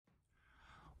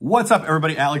What's up,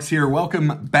 everybody? Alex here.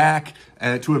 Welcome back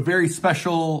to a very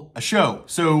special show.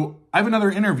 So I have another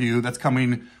interview that's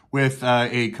coming with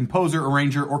a composer,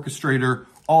 arranger, orchestrator,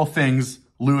 all things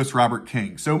Louis Robert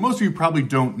King. So most of you probably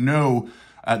don't know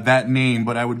that name,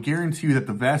 but I would guarantee you that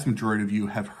the vast majority of you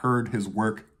have heard his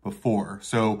work before.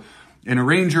 So an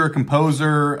arranger,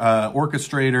 composer,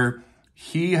 orchestrator,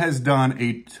 he has done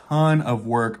a ton of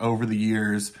work over the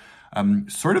years,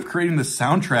 sort of creating the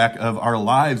soundtrack of our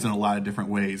lives in a lot of different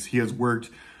ways. He has worked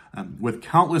with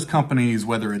countless companies,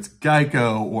 whether it's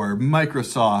Geico or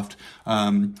Microsoft.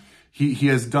 He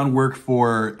has done work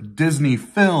for Disney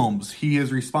films. He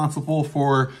is responsible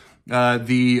for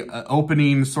the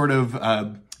opening sort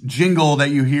of jingle that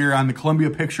you hear on the Columbia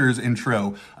Pictures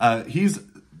intro. He's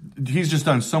just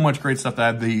done so much great stuff that I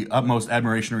have the utmost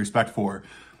admiration and respect for.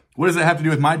 What does it have to do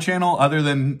with my channel other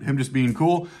than him just being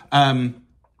cool?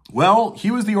 Well,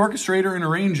 he was the orchestrator and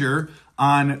arranger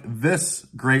on this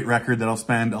great record that I'll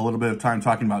spend a little bit of time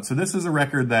talking about. So this is a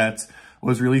record that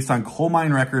was released on Coal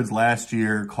Mine Records last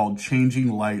year called Changing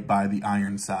Light by the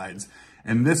Ironsides.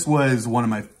 And this was one of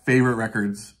my favorite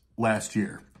records last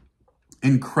year.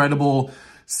 Incredible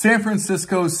San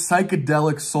Francisco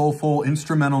psychedelic soulful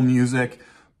instrumental music,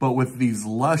 but with these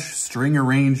lush string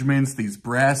arrangements, these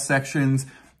brass sections.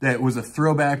 That was a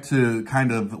throwback to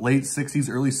kind of late 60s,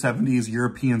 early 70s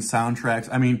European soundtracks.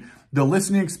 I mean, the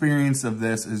listening experience of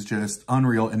this is just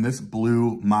unreal, and this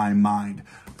blew my mind.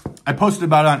 I posted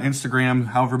about it on Instagram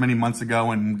however many months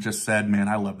ago and just said, man,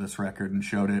 I love this record, and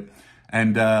showed it.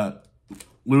 And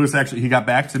Louis actually, he got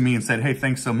back to me and said, hey,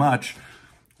 thanks so much.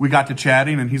 We got to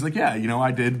chatting, and he's like, yeah, you know, I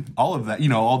did all of that, you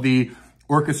know, all the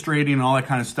orchestrating and all that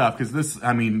kind of stuff. Because this,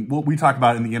 I mean, what we talk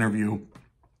about in the interview,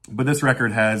 but this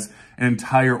record has an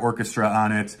entire orchestra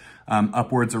on it,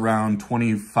 upwards around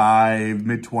 25,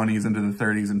 mid-20s into the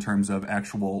 30s in terms of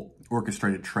actual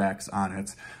orchestrated tracks on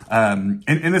it.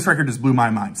 And this record just blew my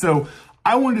mind. So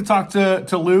I wanted to talk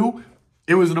to Lou.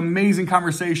 It was an amazing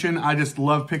conversation. I just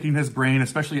love picking his brain,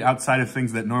 especially outside of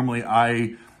things that normally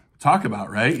I talk about,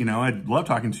 right? You know, I love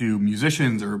talking to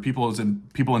musicians or people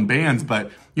in bands,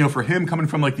 but, you know, for him coming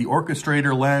from like the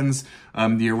orchestrator lens,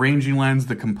 the arranging lens,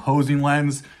 the composing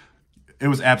lens, it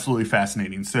was absolutely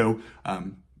fascinating. So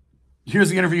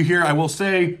here's the interview here. I will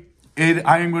say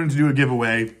I am going to do a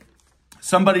giveaway.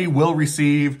 Somebody will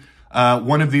receive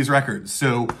one of these records.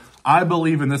 So I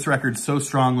believe in this record so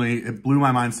strongly. It blew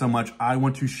my mind so much. I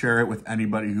want to share it with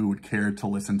anybody who would care to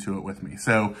listen to it with me.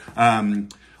 So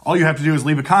all you have to do is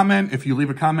leave a comment. If you leave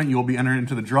a comment, you will be entered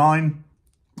into the drawing.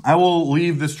 I will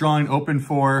leave this drawing open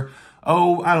for,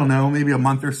 I don't know, maybe a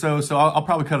month or so. So I'll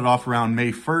probably cut it off around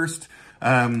May 1st.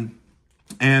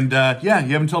 Yeah,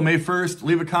 you have until May 1st,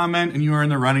 leave a comment, and you are in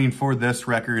the running for this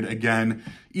record. Again,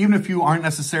 even if you aren't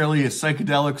necessarily a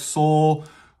psychedelic soul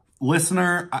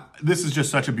listener, this is just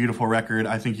such a beautiful record.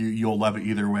 I think you'll love it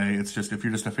either way. It's just, if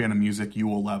you're just a fan of music, you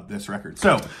will love this record.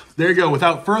 So there you go.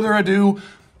 Without further ado,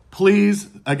 please,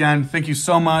 again, thank you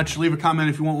so much. Leave a comment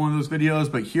if you want one of those videos,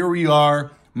 but here we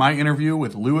are, my interview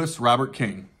with Louis Robert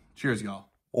King. Cheers, y'all.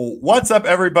 Well, what's up,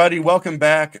 everybody? Welcome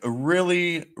back.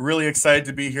 Really, really excited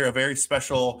to be here. A very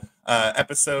special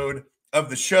episode of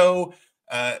the show.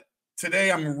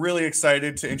 Today, I'm really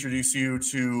excited to introduce you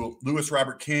to Louis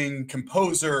Robert King,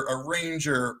 composer,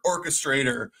 arranger,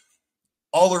 orchestrator,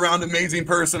 all-around amazing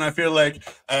person, I feel like,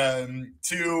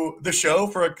 to the show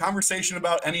for a conversation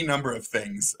about any number of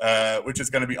things, which is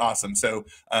going to be awesome. So,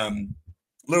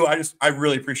 Lou, I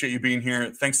really appreciate you being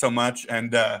here. Thanks so much.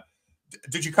 And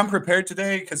did you come prepared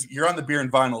today? Because you're on the Beer and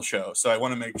Vinyl show, so I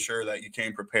want to make sure that you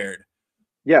came prepared.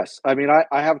 Yes, I mean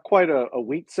I have quite a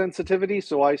wheat sensitivity,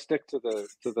 so I stick to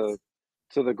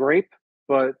the grape.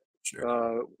 But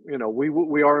Sure. you know,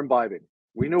 we are imbibing.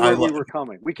 We knew where we were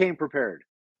coming. We came prepared.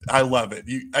 I love it.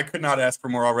 I could not ask for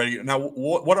more already. Now,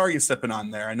 what are you sipping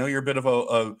on there? I know you're a bit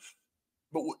of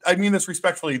but I mean this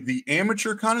respectfully, the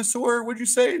amateur connoisseur, would you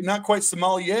say? Not quite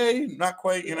sommelier, not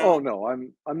quite, you know. Oh no,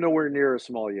 I'm nowhere near a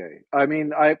sommelier. I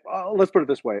mean, let's put it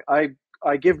this way.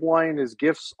 I give wine as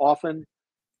gifts often,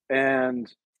 and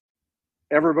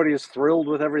everybody is thrilled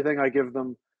with everything I give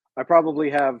them. I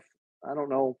probably have, I don't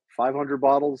know, 500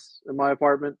 bottles in my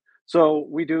apartment. So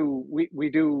we do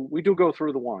go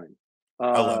through the wine.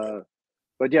 I love it.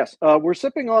 But yes, we're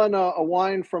sipping on a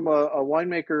wine from a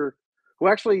winemaker who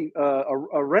actually,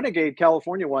 a renegade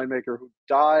California winemaker who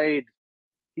died.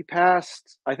 He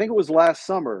passed, I think it was last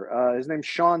summer. His name's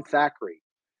Sean Thackeray,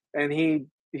 and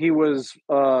he was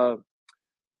an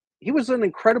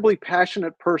incredibly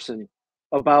passionate person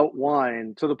about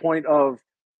wine, to the point of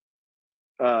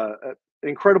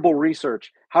incredible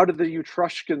research. How did the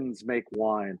Etruscans make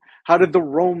wine? How did the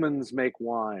Romans make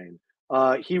wine?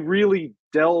 He really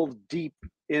delved deep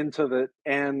into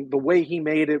and the way he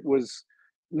made it was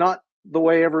not the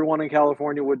way everyone in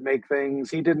California would make things.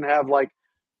 He didn't have like,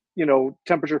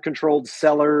 temperature controlled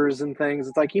cellars and things.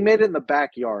 It's like he made it in the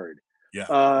backyard,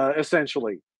 Yeah.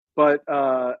 essentially. But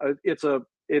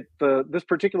this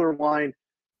particular wine,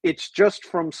 it's just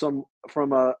from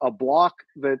a block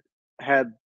that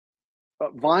had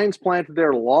vines planted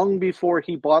there long before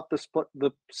he bought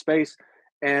the space,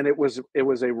 and it was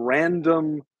a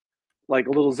random, like,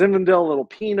 a little Zinfandel, a little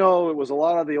Pinot. It was a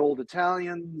lot of the old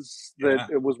Italians that Yeah.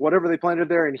 it was whatever they planted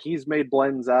there, and he's made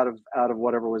blends out of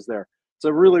whatever was there. It's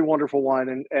a really wonderful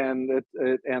wine, and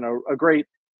a great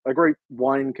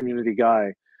wine community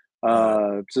guy.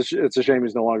 Uh, It's a shame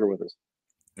he's no longer with us.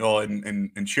 well,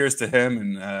 and cheers to him,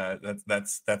 and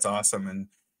that's awesome.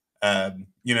 And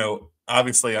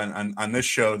obviously on this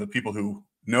show, the people who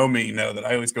know me know that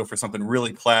I always go for something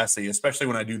really classy, especially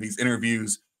when I do these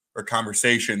interviews or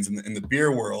conversations in the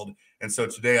beer world. And so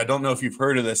today, I don't know if you've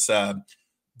heard of this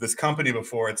company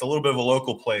before. It's a little bit of a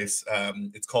local place.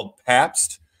 It's called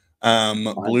Pabst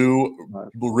Blue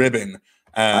Ribbon.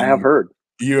 I have heard.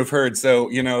 You have heard. So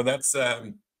that's.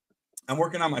 I'm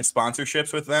working on my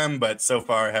sponsorships with them, but so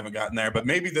far I haven't gotten there. But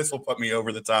maybe this will put me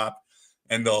over the top,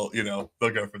 and they'll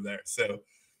go from there. So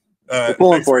we're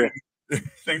pulling for you.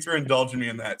 Thanks for indulging me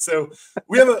in that. So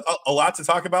we have a lot to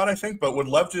talk about, I think, but would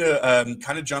love to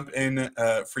kind of jump in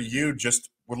for you. Just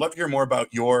would love to hear more about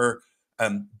your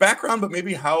background, but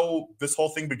maybe how this whole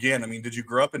thing began. I mean, did you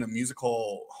grow up in a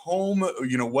musical home?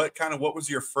 What was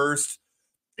your first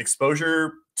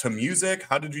exposure to music?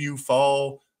 How did you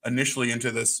fall initially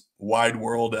into this wide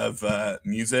world of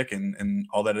music and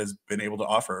all that has been able to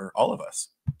offer all of us?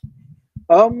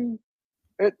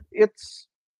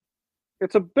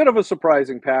 It's a bit of a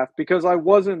surprising path, because I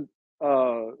wasn't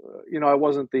I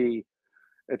wasn't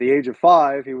at the age of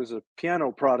 5, he was a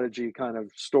piano prodigy kind of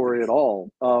story at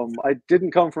all. I didn't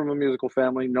come from a musical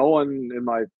family. No one in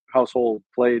my household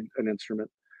played an instrument.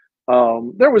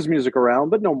 There was music around,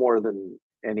 but no more than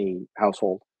any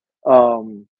household.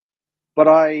 But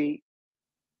I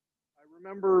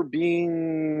remember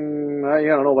being, I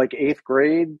don't know, like 8th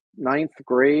grade, 9th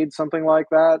grade, something like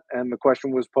that. And the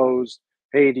question was posed,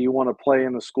 hey, do you want to play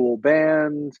in the school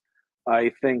band?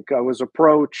 I think I was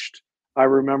approached. I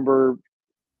don't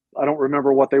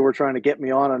remember what they were trying to get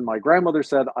me on. And my grandmother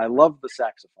said, I love the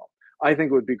saxophone. I think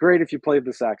it would be great if you played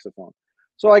the saxophone.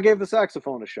 So I gave the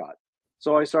saxophone a shot.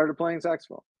 So I started playing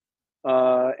saxophone.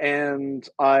 And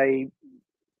I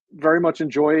very much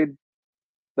enjoyed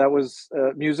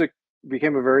that. Music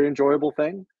became a very enjoyable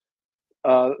thing.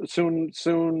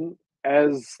 Soon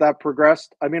as that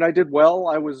progressed, I mean, I did well.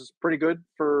 I was pretty good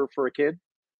for a kid.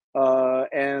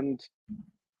 And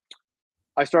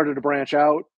I started to branch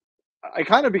out. I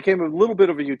kind of became a little bit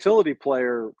of a utility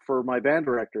player for my band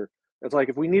director. It's like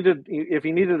if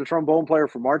he needed a trombone player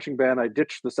for marching band, I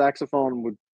ditched the saxophone and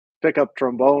would pick up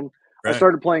trombone. Right. I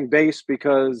started playing bass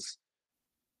because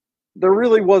there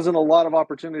really wasn't a lot of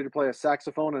opportunity to play a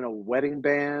saxophone in a wedding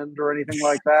band or anything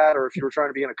like that, or if you were trying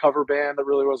to be in a cover band, that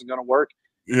really wasn't going to work.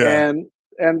 Yeah.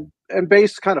 And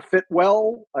bass kind of fit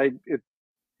well. I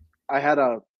had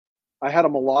a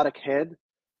melodic head,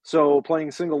 so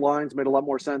playing single lines made a lot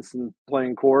more sense than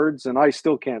playing chords. And I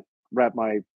still can't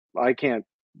I can't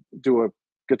do a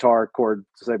guitar chord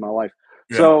to save my life.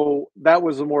 Yeah. So that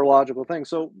was a more logical thing.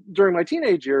 So during my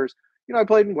teenage years, I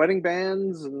played in wedding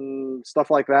bands and stuff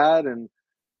like that. And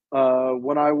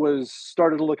when I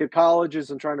started to look at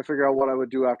colleges and trying to figure out what I would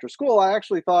do after school, I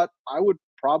actually thought I would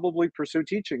probably pursue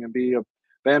teaching and be a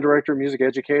band director, music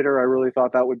educator. I really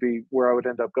thought that would be where I would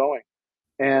end up going.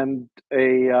 And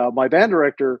my band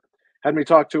director had me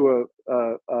talk to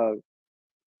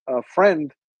a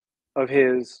friend of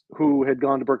his who had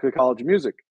gone to Berklee College of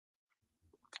Music.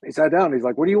 He sat down and he's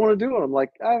like, what do you want to do? And I'm like,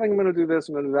 I think I'm going to do this.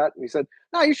 I'm going to do that. And he said,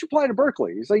 no, you should apply to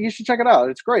Berklee. He's like, you should check it out.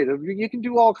 It's great. You can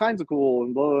do all kinds of cool,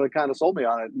 and blah, blah, blah, kind of sold me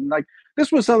on it. And like,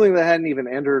 this was something that hadn't even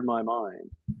entered my mind.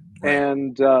 Right.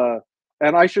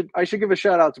 And I should give a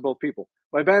shout out to both people.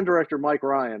 My band director, Mike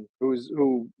Ryan,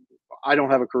 who I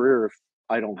don't have a career if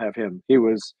I don't have him. He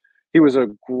was a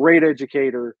great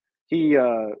educator. He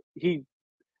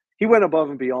went above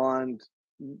and beyond.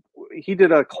 He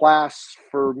did a class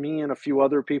for me and a few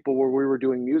other people where we were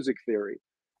doing music theory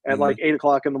at like 8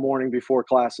 o'clock in the morning before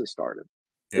classes started.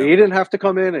 Yeah. He didn't have to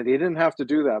come in and he didn't have to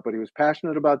do that, but he was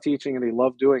passionate about teaching and he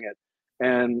loved doing it.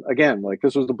 And again, like,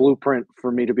 this was the blueprint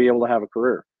for me to be able to have a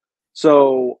career.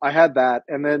 So I had that.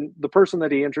 And then the person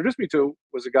that he introduced me to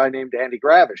was a guy named Andy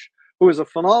Gravish, who is a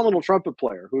phenomenal trumpet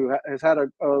player who has had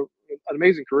an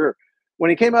amazing career. when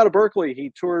he came out of Berkeley,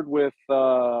 he toured with a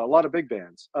lot of big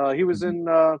bands. He was in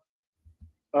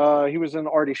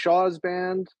Artie Shaw's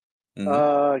band.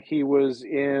 He was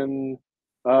in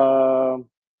why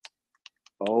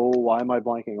am I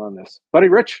blanking on this? Buddy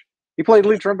Rich. He played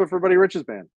lead trumpet for Buddy Rich's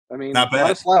band. I mean, Not bad.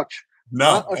 not a slouch. No,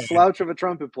 not a slouch of a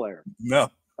trumpet player. No.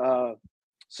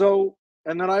 So,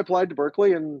 and then I applied to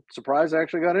Berkeley, and surprise, I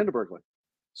actually got into Berkeley.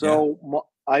 So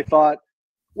I thought,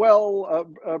 well,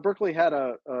 Berkeley had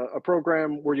a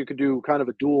program where you could do kind of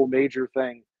a dual major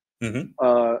thing.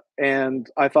 And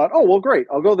I thought, oh, well, great.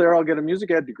 I'll go there. I'll get a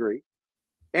music ed degree,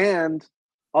 and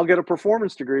I'll get a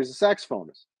performance degree as a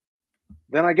saxophonist.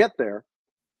 Then I get there,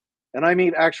 and I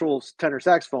meet actual tenor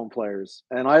saxophone players,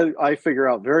 and I figure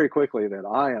out very quickly that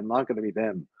I am not going to be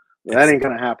them. That ain't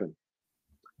going to happen.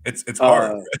 It's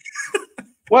hard.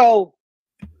 Well,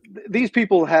 these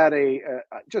people had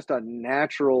just a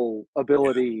natural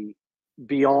ability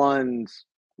beyond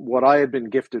what I had been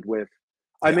gifted with.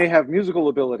 I may have musical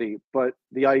ability, but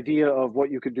the idea of what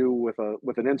you could do with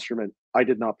an instrument, I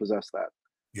did not possess that.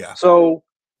 Yeah. So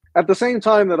at the same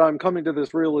time that I'm coming to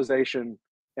this realization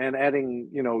and adding,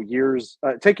 years,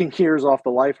 taking years off the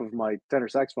life of my tenor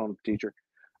saxophone teacher,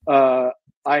 I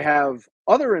have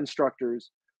other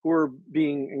instructors who are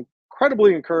being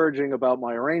incredibly encouraging about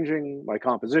my arranging, my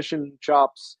composition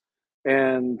chops,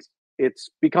 and it's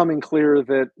becoming clear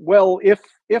that, well, if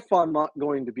I'm not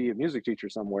going to be a music teacher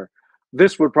somewhere,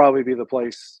 this would probably be the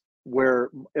place where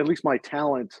at least my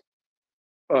talent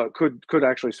could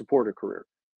actually support a career.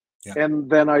 Yeah. And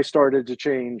then I started to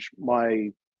change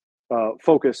my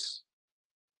focus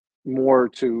more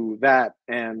to that.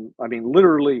 And I mean,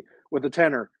 literally with the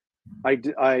tenor, I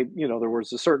there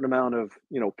was a certain amount of,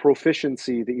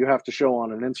 proficiency that you have to show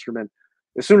on an instrument.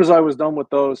 As soon as I was done with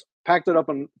those, packed it up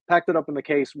in the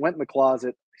case, went in the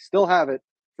closet, still have it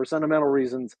for sentimental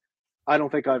reasons. I don't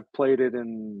think I've played it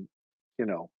in,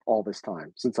 all this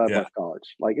time since I left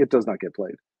college. Like, it does not get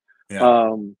played.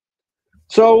 Yeah.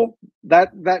 So that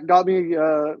got me,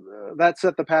 that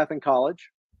set the path in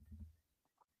college.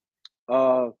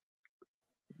 Was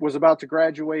about to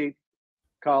graduate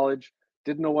college,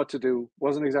 didn't know what to do,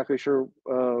 wasn't exactly sure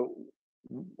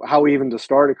how even to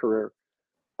start a career.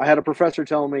 I had a professor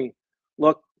tell me,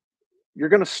 look, you're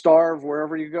going to starve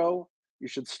wherever you go. You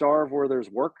should starve where there's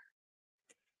work.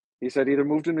 He said, either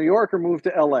move to New York or move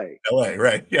to LA. LA,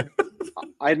 right. Yeah.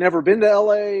 I'd never been to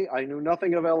LA. I knew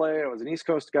nothing of LA. I was an East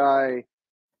Coast guy.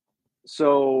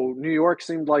 So New York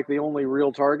seemed like the only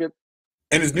real target.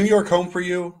 And is New York home for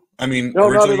you? I mean,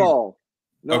 no, not at all.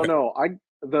 No, okay. No.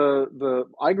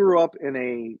 I grew up in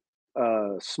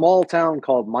a small town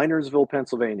called Minersville,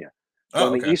 Pennsylvania. So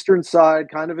on the eastern side,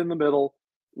 kind of in the middle.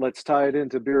 Let's tie it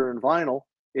into beer and vinyl.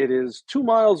 It is 2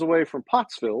 miles away from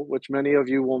Pottsville, which many of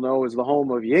you will know is the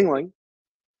home of Yuengling,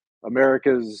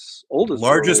 America's oldest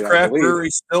largest craft brewery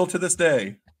still to this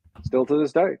day. Still to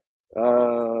this day.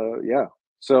 Yeah.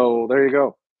 So there you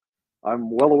go. I'm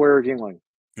well aware of Yuengling.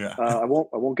 Yeah. I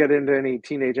won't get into any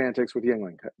teenage antics with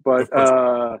Yuengling, but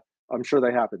I'm sure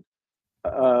they happened.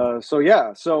 So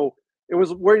it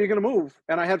was, where are you going to move?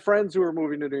 And I had friends who were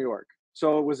moving to New York,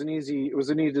 so it was an easy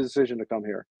decision to come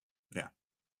here. Yeah.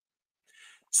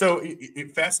 So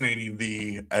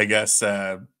fascinating. I guess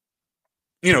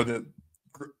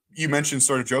you mentioned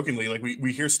sort of jokingly, like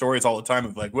we hear stories all the time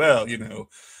of like, well,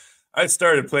 I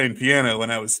started playing piano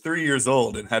when I was 3 years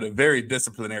old and had a very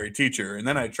disciplinary teacher. And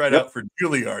then I tried out for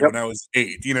Juilliard when I was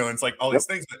 8, and it's like all these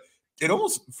things, but it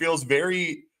almost feels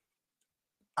very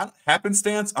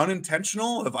happenstance,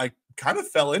 unintentional. Of I kind of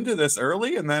fell into this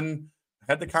early and then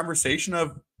had the conversation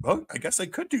of, well, I guess I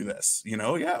could do this,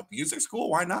 music's cool.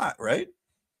 Why not? Right.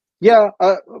 Yeah.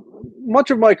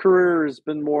 Much of my career has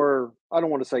been more, I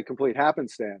don't want to say complete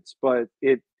happenstance, but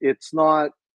it's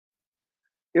not,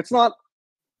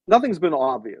 nothing's been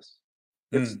obvious.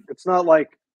 It's not like,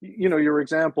 your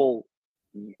example,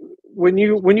 when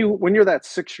you're that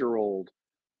 6-year-old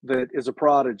that is a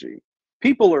prodigy,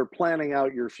 people are planning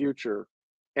out your future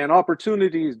and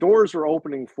opportunities, doors are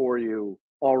opening for you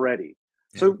already.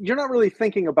 Yeah. So you're not really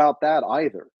thinking about that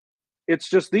either. It's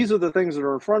just, these are the things that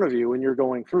are in front of you and you're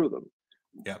going through them.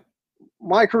 Yeah.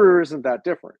 My career isn't that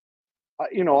different.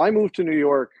 I moved to New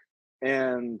York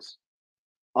and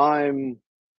I'm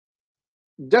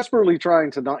desperately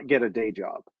trying to not get a day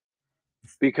job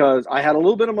because I had a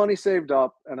little bit of money saved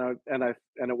up and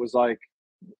it was like,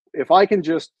 if I can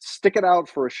just stick it out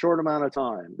for a short amount of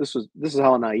time, this is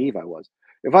how naive I was.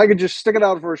 If I could just stick it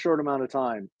out for a short amount of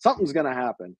time, something's going to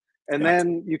happen. And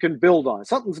then you can build on it.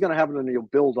 Something's going to happen and you'll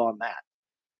build on that.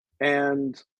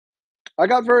 And I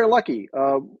got very lucky.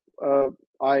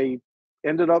 I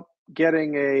ended up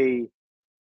getting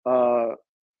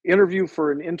interview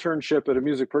for an internship at a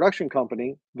music production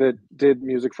company that did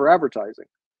music for advertising.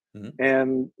 Mhm.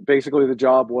 And basically the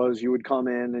job was you would come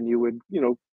in and you would,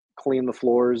 clean the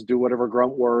floors, do whatever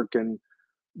grunt work and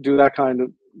do that kind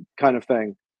of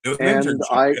thing. It was an And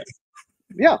internship,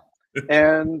 yeah,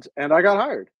 and I got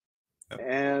hired. yeah.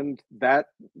 And that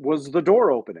was the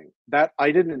door opening. That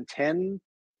I didn't intend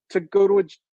to go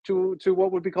to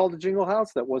what would be called a jingle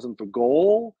house. That wasn't the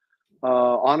goal.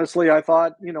 Honestly, I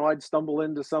thought I'd stumble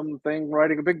into something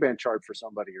writing a big band chart for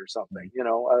somebody or something.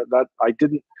 That I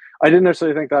didn't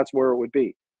necessarily think that's where it would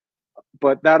be,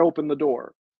 but that opened the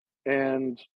door,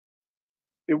 and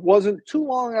it wasn't too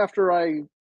long after I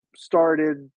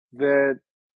started that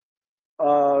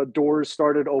doors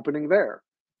started opening there.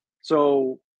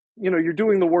 So, you're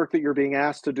doing the work that you're being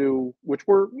asked to do, which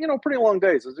were, pretty long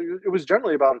days. It was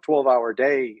generally about a 12-hour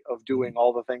day of doing Mhm.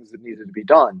 all the things that needed to be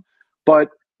done. But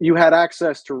you had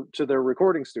access to their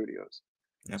recording studios.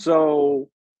 Yeah. So,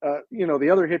 the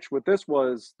other hitch with this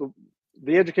was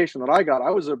the education that I got. I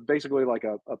was basically like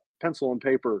a pencil and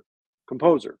paper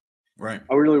composer. Right.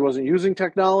 I really wasn't using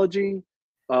technology.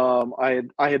 I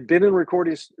had been in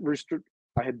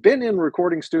I had been in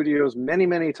recording studios many,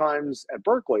 many times at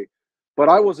Berkeley, but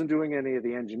I wasn't doing any of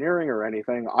the engineering or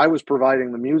anything. I was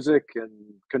providing the music and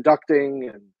conducting,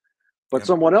 but Yep.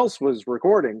 someone else was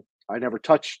recording. I never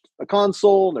touched a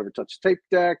console, never touched tape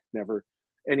deck, never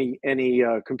any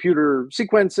computer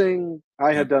sequencing.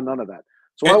 I had Yep. done none of that.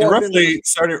 So I And walked into this. roughly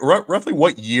started roughly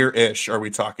what year-ish are we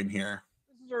talking here?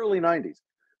 This is early '90s.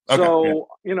 Okay. Yeah.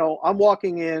 So I'm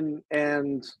walking in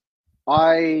and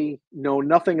I know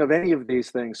nothing of any of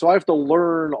these things. So I have to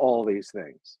learn all these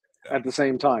things Yeah. at the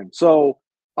same time. So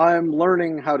I'm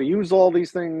learning how to use all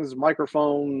these things,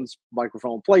 microphones,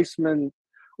 microphone placement,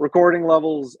 recording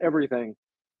levels, everything.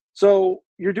 So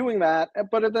you're doing that,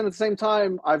 but then at the same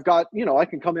time, I've got, I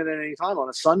can come in at any time on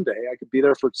a Sunday. I could be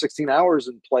there for 16 hours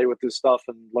and play with this stuff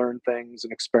and learn things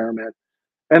and experiment.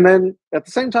 And then at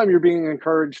the same time, you're being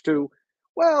encouraged to,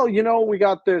 well, we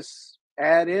got this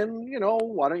add in,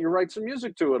 why don't you write some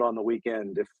music to it on the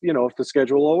weekend if the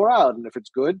schedule will allow it and if it's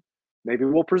good, maybe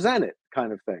we'll present it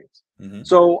kind of things. Mhm.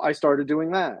 So I started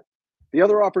doing that. The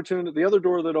other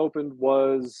door that opened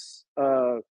was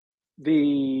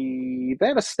they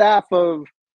had a staff of,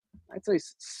 I'd say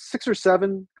 6 or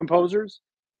 7 composers,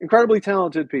 incredibly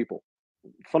talented people,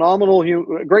 phenomenal,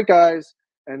 great guys,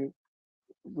 and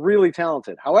really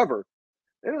talented. However,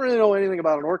 they didn't really know anything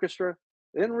about an orchestra.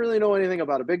 They didn't really know anything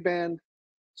about a big band.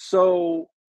 So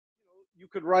you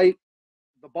could write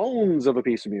the bones of a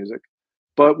piece of music,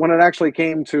 but when it actually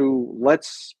came to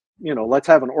let's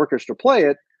have an orchestra play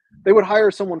it, they would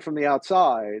hire someone from the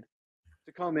outside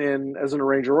to come in as an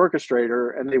arranger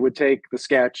orchestrator, and they would take the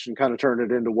sketch and kind of turn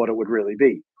it into what it would really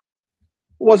be. It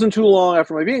wasn't too long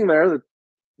after my being there that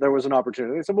there was an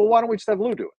opportunity. They said, "Well, why don't we just have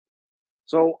Lou do it?"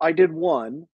 So I did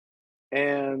one,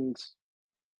 and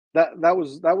that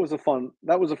was a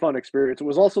fun experience. It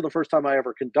was also the first time I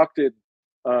ever conducted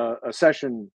a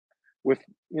session with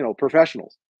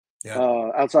professionals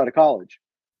Yeah. outside of college.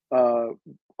 Uh,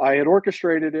 I had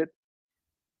orchestrated it.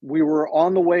 We were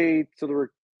on the way to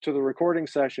the recording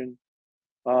session.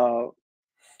 Uh,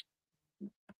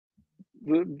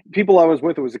 the people I was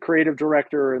with, it was the creative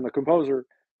director and the composer.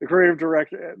 The creative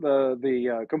director,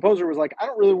 the composer was like, "I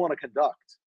don't really want to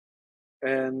conduct,"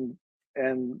 and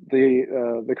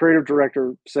the creative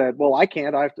director said, "Well, I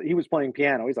can't. I have to." He was playing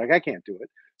piano. He's like, "I can't do it."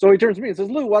 So he turns to me and says,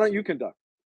 "Lou, why don't you conduct?"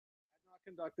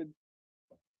 I've not conducted,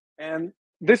 and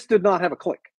this did not have a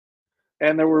click.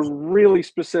 And there were really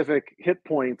specific hit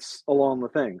points along the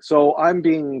thing. So I'm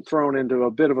being thrown into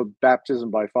a bit of a baptism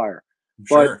by fire.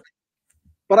 But Sure.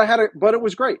 but it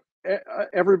was great.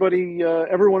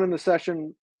 Everyone in the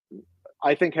session,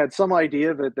 I think, had some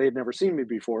idea that they'd never seen me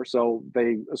before, so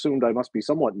they assumed I must be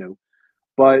somewhat new.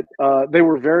 But they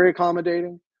were very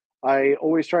accommodating. I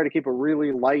always try to keep a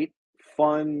really light,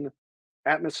 fun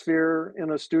atmosphere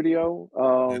in a studio.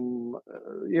 Yeah.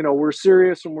 We're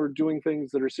serious and we're doing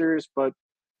things that are serious, but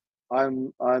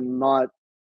I'm not.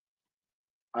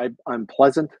 I'm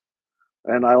pleasant,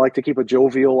 and I like to keep it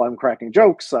jovial. I'm cracking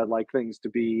jokes. I like things to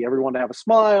be everyone to have a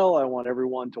smile. I want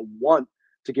everyone to want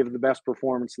to give the best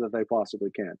performance that they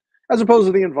possibly can, as opposed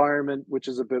to the environment, which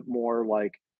is a bit more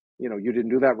like, you didn't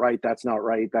do that right. That's not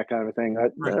right. That kind of thing.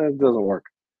 Right. That doesn't work.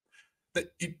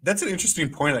 That's an interesting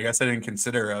point. I guess I didn't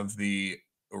consider of the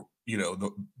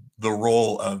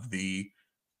role of the,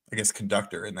 I guess,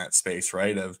 conductor in that space,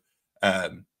 right? Of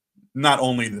not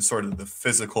only the sort of the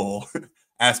physical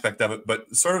aspect of it,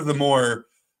 but sort of the more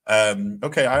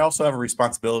Okay, I also have a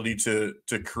responsibility to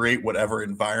create whatever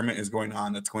environment is going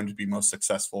on that's going to be most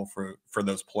successful for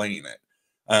those playing it.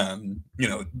 You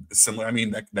know, similar. I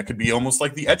mean, that could be almost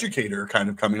like the educator kind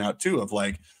of coming out too, of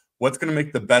like what's going to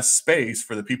make the best space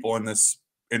for the people in this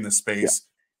Yeah, space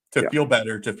to yeah, feel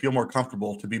better, to feel more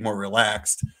comfortable, to be more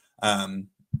relaxed. And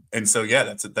so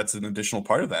yeah, that's an additional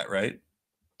part of that, right?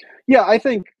 yeah. I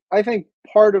think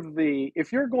part of the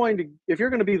if you're going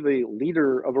to be the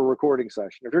leader of a recording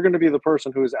session, if you're going to be the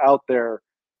person who is out there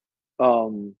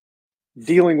um,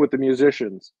 dealing with the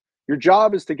musicians, your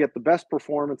job is to get the best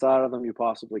performance out of them you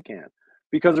possibly can.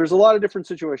 Because there's a lot of different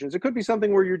situations. It could be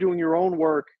something where you're doing your own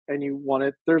work and you want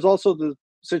it. There's also the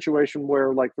situation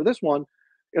where, like for this one,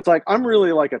 it's like I'm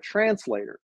really like a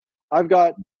translator. I've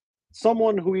got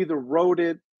someone who either wrote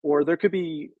it, or there could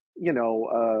be,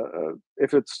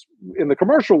 if it's in the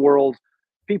commercial world,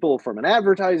 people from an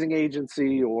advertising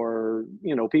agency, or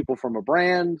people from a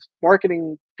brand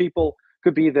marketing people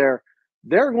could be there.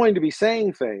 They're going to be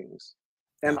saying things,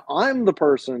 Yeah. and I'm the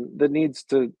person that needs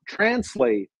to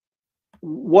translate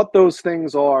what those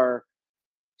things are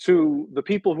to the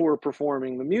people who are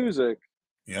performing the music.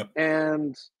 Yep.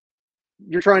 And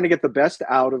you're trying to get the best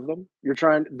out of them.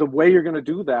 The way you're going to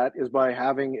do that is by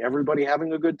having everybody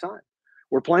having a good time.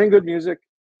 We're playing good music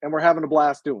and we're having a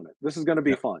blast doing it. This is going to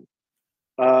be Yep. fun.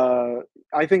 uh,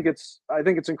 I think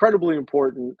it's incredibly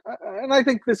important, and I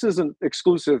think this isn't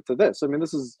exclusive to this. I mean,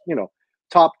 this is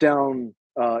top down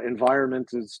environment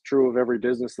is true of every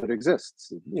business that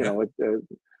exists. Yeah.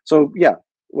 So yeah,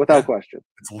 without Yeah. question,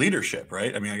 It's leadership,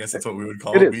 right? I mean, I guess that's what we would it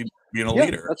call it, is. being a Yeah,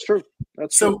 leader. that's true.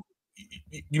 That's true. So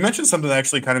you mentioned something that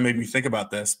actually kind of made me think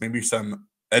about this, maybe some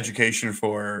education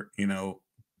for,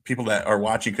 people that are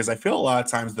watching, because I feel a lot of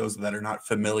times those that are not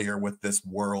familiar with this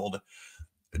world,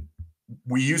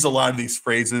 we use a lot of these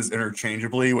phrases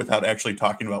interchangeably without actually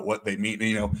talking about what they mean.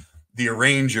 The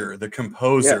arranger, the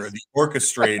composer, Yes. the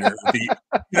orchestrator,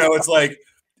 it's like,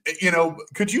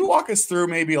 could you walk us through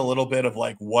maybe a little bit of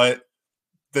like what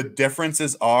the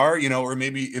differences are, or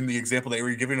maybe in the example that you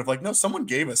were giving of like, no, someone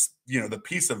gave us, the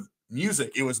piece of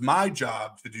music. It was my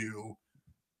job to do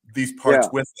these Yeah, parts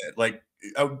with it. Like,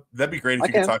 that'd be great if I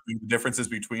you could can. talk through the differences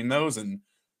between those and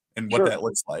what Sure. that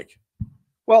looks like.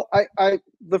 Well,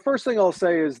 the first thing I'll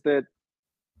say is that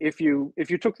if you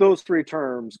took those three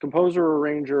terms, composer,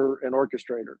 arranger, and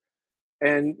orchestrator,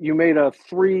 and you made a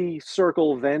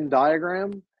three-circle Venn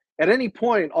diagram, at any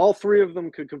point, all three of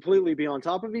them could completely be on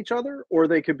top of each other, or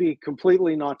they could be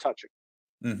completely not touching.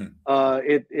 Hmm.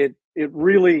 It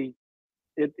really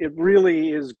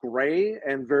is gray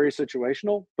and very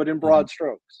situational, but in Hmm. broad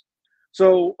strokes.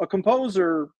 So a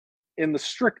composer, in the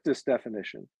strictest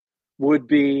definition, would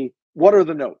be what are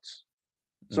the notes?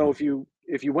 So Hmm.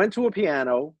 if you went to a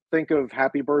piano, think of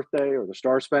Happy Birthday or the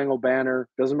Star Spangled Banner,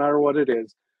 doesn't matter what it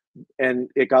is, and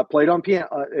it got played on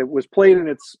piano. It was played in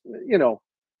its,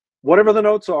 whatever the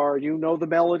notes are, the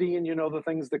melody and the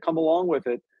things that come along with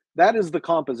it. That is the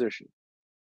composition.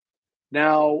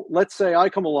 Now, let's say I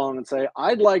come along and say,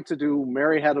 I'd like to do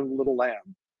Mary Had a Little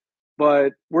Lamb,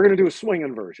 but we're going to do a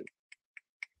swinging version.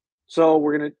 So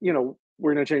we're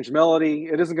gonna change the melody.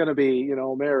 It isn't gonna be,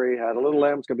 Mary had a little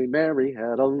lamb. It's gonna be Mary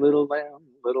had a little lamb,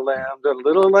 got a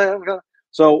little lamb.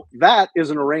 So that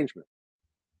is an arrangement.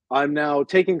 I'm now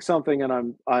taking something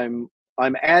and I'm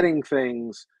adding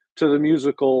things to the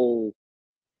musical,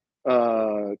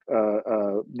 the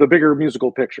bigger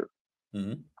musical picture.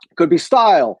 Hmm. It could be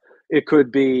style. It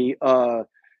could be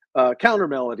counter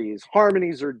melodies.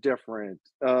 Harmonies are different.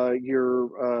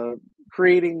 You're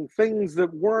creating things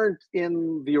that weren't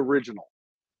in the original.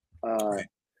 Uh, Right.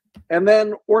 and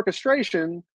then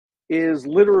orchestration is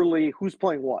literally who's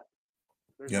playing what.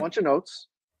 There's a Yep. bunch of notes.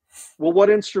 Well, what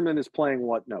instrument is playing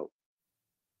what note?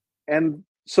 And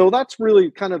so that's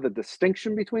really kind of the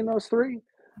distinction between those three.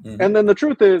 Hmm. And then the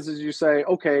truth is you say,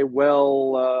 okay,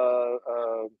 well,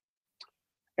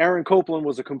 Aaron Copland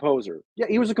was a composer. Yeah,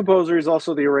 he was a composer. He's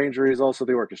also the arranger. He's also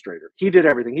the orchestrator. He did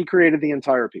everything. He created the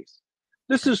entire piece.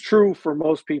 This is true for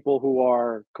most people who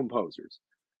are composers.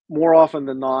 More often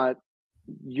than not,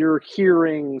 you're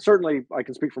hearing, certainly I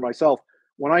can speak for myself,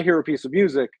 when I hear a piece of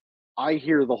music, I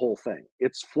hear the whole thing.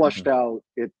 It's flushed Hmm. out.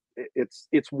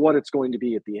 It's what it's going to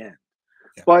be at the end.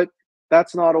 Yeah. But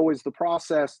that's not always the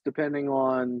process, depending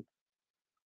on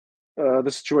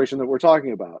the situation that we're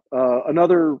talking about.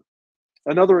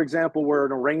 Another example where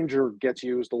an arranger gets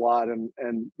used a lot,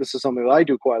 and this is something that I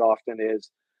do quite often,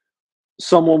 is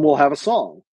someone will have a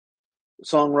song.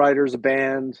 Songwriters, a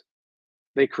band,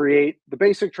 they create the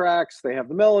basic tracks, they have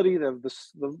the melody, they have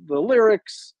the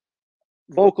lyrics,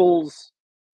 vocals,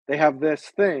 they have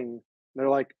this thing. They're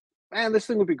like, man, this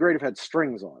thing would be great if it had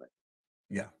strings on it.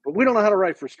 Yeah. But we don't know how to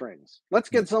write for strings. Let's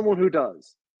get someone who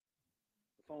does.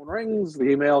 The phone rings, the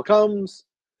email comes,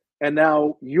 and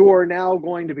now you're now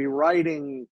going to be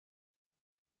writing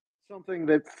something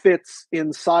that fits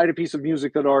inside a piece of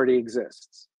music that already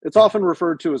exists. It's often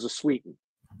referred to as a sweeten,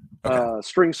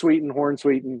 string sweeten, horn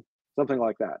sweeten, something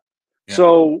like that. Yeah.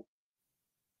 So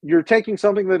you're taking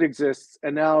something that exists,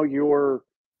 and now you're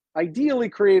ideally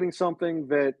creating something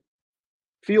that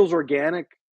feels organic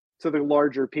to the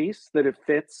larger piece, that it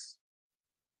fits.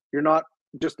 You're not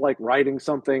just like writing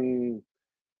something.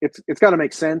 It's got to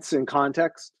make sense in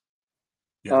context.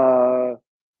 Yeah.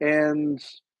 And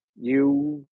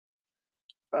you,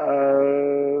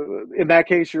 in that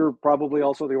case, you're probably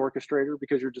also the orchestrator,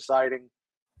 because you're deciding,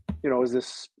 is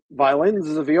this violins,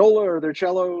 is it viola, or they're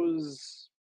cellos?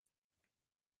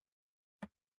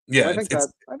 Yeah, I think that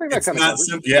kind of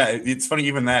covers. Yeah, it's funny,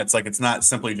 even that, it's like, it's not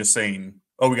simply just saying,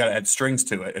 oh, we got to add strings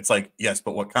to it. It's like, yes,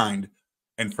 but what kind,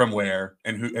 and from where,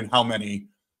 and who, and how many,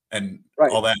 and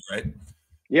all that, right?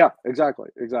 Yeah, exactly.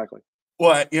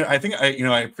 Well, I think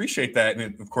I appreciate that,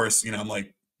 and of course, I'm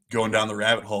like going down the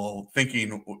rabbit hole,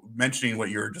 mentioning what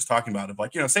you were just talking about, of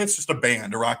like, say it's just a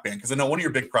band, a rock band, because I know one of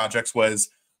your big projects was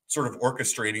sort of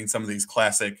orchestrating some of these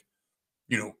classic,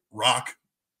 rock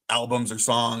albums or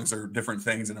songs or different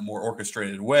things in a more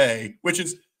orchestrated way, which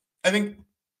is, I think,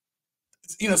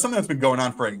 something that's been going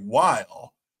on for a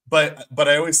while. But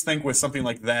I always think with something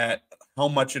like that, how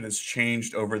much it has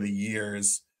changed over the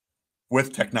years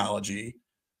with technology,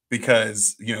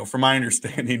 because, from my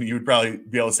understanding, you would probably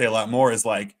be able to say a lot more, is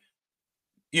like,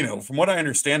 from what I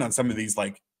understand on some of these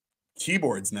like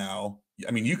keyboards now,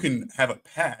 I mean, you can have a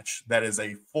patch that is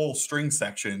a full string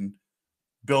section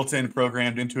built in,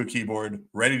 programmed into a keyboard,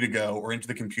 ready to go, or into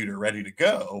the computer, ready to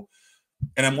go.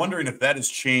 And I'm wondering if that has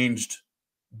changed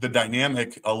the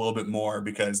dynamic a little bit more,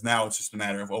 because now it's just a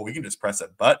matter of, oh, we can just press a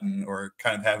button or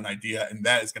kind of have an idea, and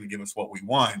that is going to give us what we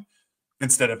want,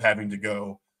 instead of having to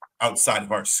go outside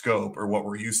of our scope or what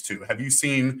we're used to. Have you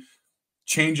seen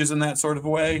changes in that sort of a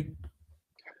way?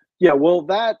 Yeah, well,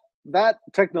 that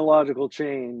technological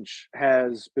change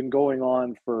has been going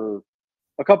on for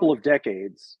a couple of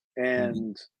decades,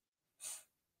 and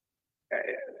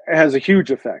it has a huge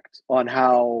effect on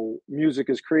how music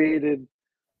is created,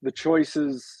 the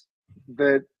choices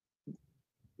that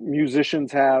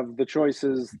musicians have, the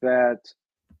choices that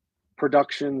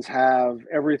productions have,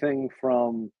 everything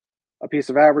from a piece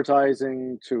of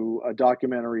advertising to a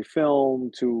documentary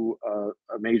film to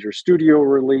a major studio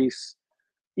release.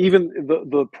 Even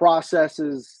the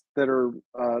processes that are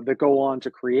that go on to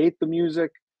create the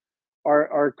music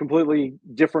are completely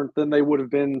different than they would have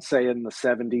been, say, in the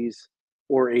 70s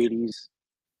or 80s.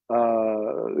 The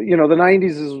 90s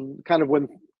is kind of when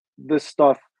this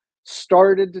stuff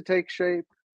started to take shape.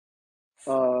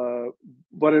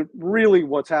 But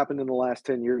what's happened in the last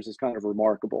 10 years is kind of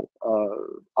remarkable.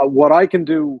 What I can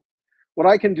do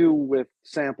with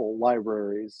sample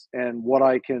libraries, and what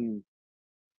I can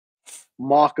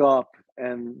mock up,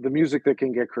 and the music that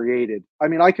can get created. I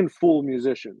mean, I can fool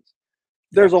musicians.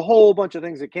 There's a whole bunch of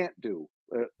things it can't do.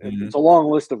 It's a long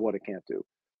list of what it can't do,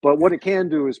 but what it can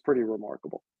do is pretty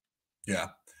remarkable. Yeah.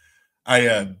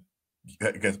 I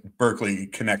guess Berkeley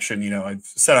connection, I've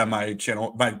said on my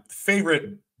channel, my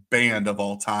favorite band of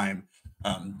all time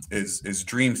is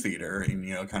Dream Theater,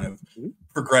 and kind of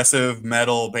progressive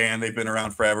metal band. They've been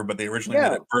around forever, but they originally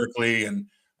met at Berkeley, and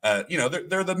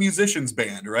they're the musicians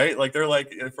band, right? Like, they're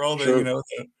like, for all the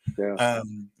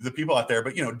the people out there.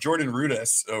 But Jordan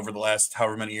Rudess, over the last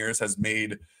however many years, has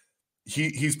made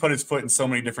he's put his foot in so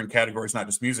many different categories, not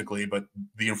just musically, but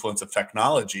the influence of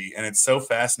technology. And it's so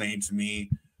fascinating to me.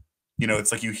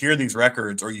 It's like, you hear these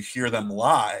records or you hear them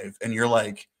live, and you're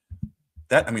like,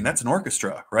 that's an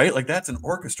orchestra, right? Like, that's an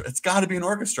orchestra. It's got to be an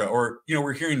orchestra. Or,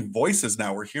 we're hearing voices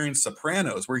now. We're hearing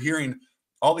sopranos. We're hearing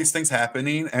all these things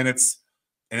happening, and it's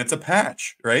a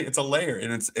patch, right? It's a layer,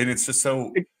 and it's just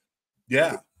so,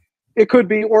 It could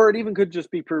be, or it even could just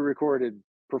be pre-recorded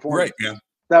performance. Right? Yeah,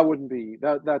 that wouldn't be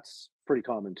that's pretty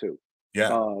common too.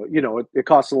 Yeah. It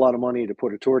costs a lot of money to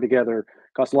put a tour together.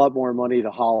 Costs a lot more money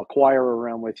to haul a choir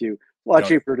around with you. A lot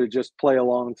cheaper to just play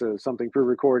along to something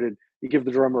pre-recorded. You give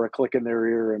the drummer a click in their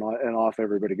ear, and off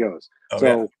everybody goes.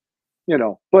 But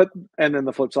and then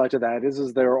the flip side to that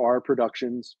is there are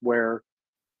productions where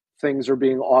things are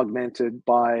being augmented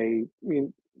by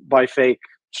fake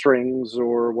strings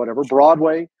or whatever.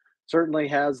 Broadway certainly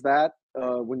has that.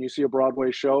 When you see a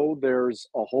Broadway show, there's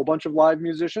a whole bunch of live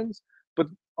musicians, but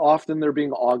often they're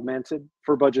being augmented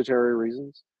for budgetary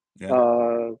reasons.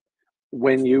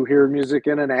 When you hear music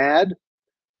in an ad,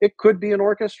 It could be an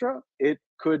orchestra. It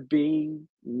could be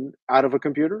out of a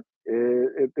computer.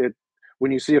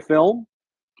 When you see a film,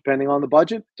 depending on the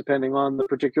budget, depending on the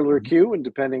particular Mhm. cue, and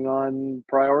depending on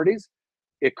priorities,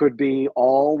 it could be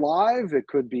all live. It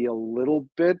could be a little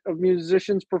bit of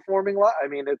musicians performing live. I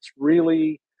mean, it's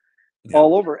really Yeah.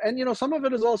 all over. And some of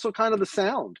it is also kind of the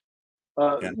sound.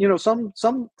 Yeah. Some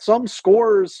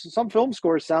scores, some film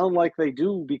scores sound like they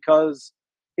do because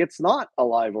it's not a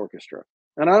live orchestra.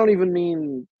 And I don't even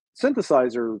mean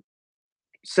synthesizer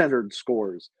centered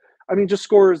scores. I mean just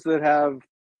scores that have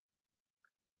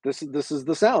this is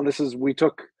the sound. This is we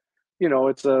took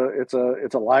it's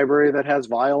a library that has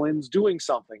violins doing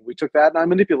something. We took that and I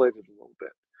manipulated it a little bit.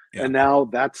 Yeah. And now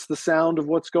that's the sound of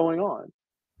what's going on.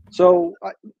 So,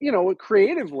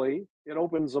 creatively, it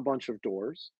opens a bunch of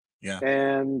doors Yeah.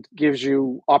 and gives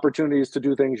you opportunities to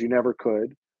do things you never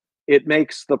could. It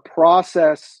makes the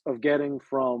process of getting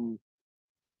from,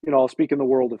 I'll speak in the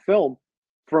world of film,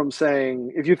 from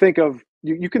saying, if you think of,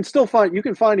 you can still find, you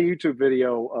can find a YouTube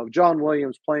video of John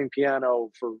Williams playing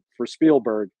piano for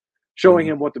Spielberg, showing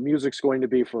Mhm. him what the music's going to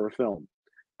be for a film.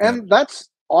 Yep. And that's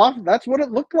what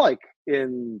it looked like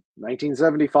in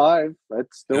 1975.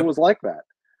 That still Yep. was like that.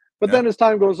 But then Yep. as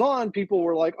time goes on, people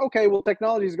were like, okay, well,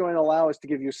 technology is going to allow us to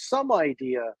give you some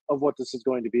idea of what this is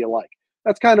going to be like.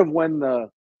 That's kind of when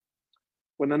the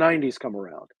 90s come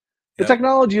around. The Yep.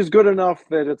 technology is good enough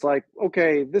that it's like,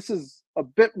 okay, this is a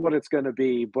bit what it's going to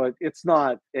be, but it's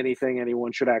not anything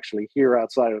anyone should actually hear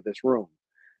outside of this room.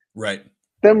 Right.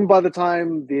 Then by the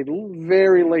time the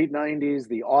very late 90s,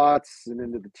 the aughts and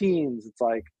into the teens, it's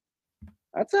like,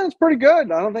 that sounds pretty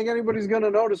good. I don't think anybody's going to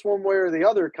notice one way or the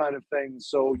other kind of thing.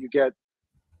 So you get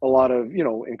a lot of,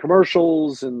 in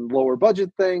commercials and lower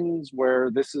budget things where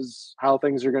this is how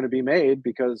things are going to be made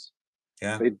because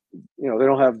Yeah. they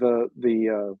don't have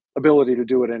the ability to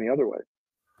do it any other way.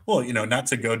 Well, not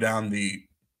to go down the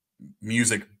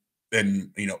music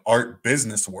and art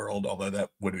business world, although that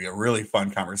would be a really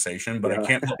fun conversation, but I Yeah.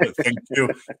 can't help but think too,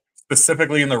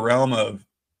 specifically in the realm of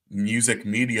music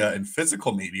media and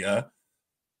physical media,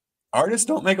 artists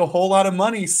don't make a whole lot of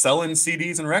money selling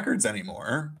CDs and records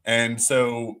anymore. And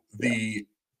so Yeah.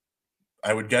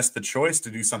 I would guess the choice to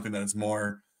do something that is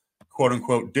more quote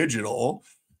unquote digital,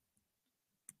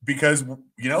 because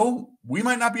we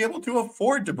might not be able to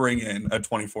afford to bring in a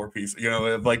 24 piece,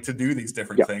 like to do these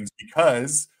different Yeah. things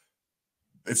because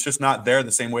it's just not there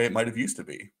the same way it might have used to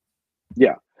be.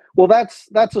 Yeah. Well, that's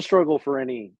a struggle for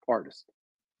any artist.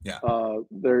 Yeah.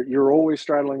 You're always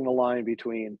straddling the line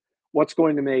between what's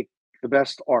going to make the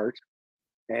best art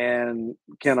and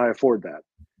can I afford that?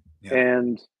 Yeah.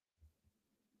 And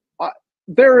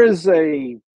there is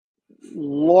a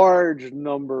large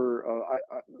number of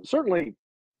certainly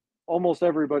almost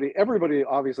everybody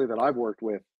obviously that I've worked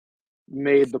with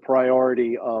made the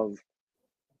priority of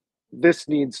this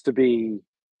needs to be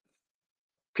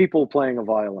people playing a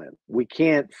violin. We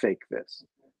can't fake this.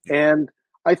 Yeah. And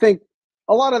I think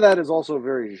a lot of that is also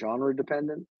very genre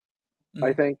dependent.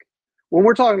 I Mhm. think when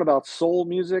we're talking about soul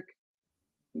music,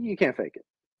 you can't fake it.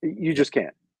 You Yeah. just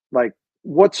can't. Like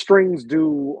what strings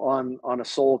do on a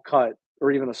soul cut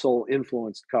or even a soul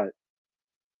influenced cut,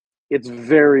 it's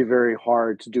very, very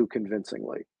hard to do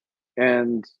convincingly.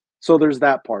 And so there's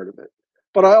that part of it.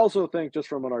 But I also think just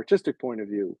from an artistic point of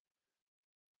view,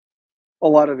 a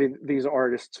lot of these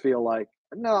artists feel like,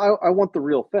 no, I want the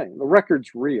real thing. The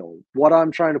record's real. What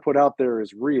I'm trying to put out there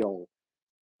is real.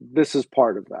 This is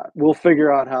part of that. We'll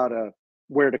figure out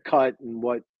where to cut and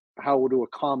how to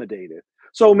accommodate it.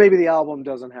 So maybe the album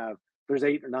doesn't have, there's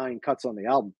 8 or 9 cuts on the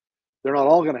album. They're not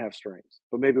all going to have strings,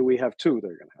 but maybe we have 2 that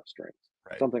are going to have strings,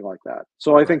 Right. something like that.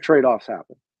 So I Right. think trade-offs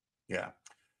happen. Yeah.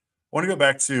 I want to go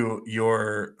back to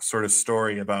your sort of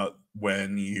story about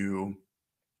when you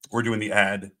were doing the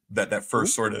ad, that Mhm.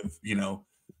 first sort of,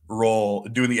 role,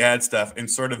 doing the ad stuff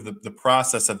and sort of the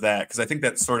process of that. Cause I think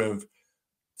that sort of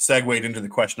segued into the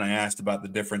question I asked about the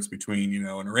difference between,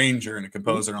 an arranger and a Mhm.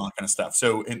 composer and all that kind of stuff.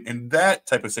 So in that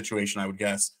type of situation, I would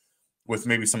guess with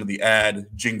maybe some of the ad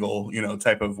jingle,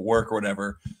 type of work or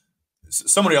whatever,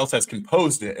 somebody else has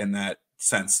composed it in that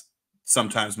sense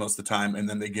sometimes, most of the time, and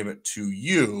then they give it to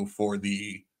you for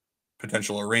the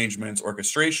potential arrangements,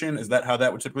 orchestration. Is that how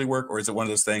that would typically work? Or is it one of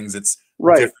those things it's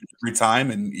Right. different every time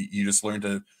and you just learn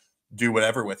to do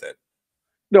whatever with it?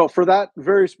 No, for that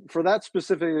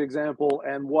specific example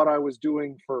and what I was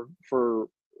doing for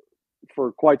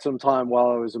quite some time while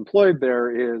I was employed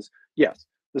there is, yes,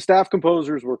 the staff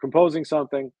composers were composing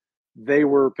something. They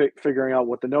were figuring out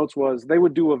what the notes was. They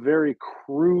would do a very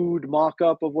crude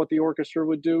mock-up of what the orchestra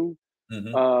would do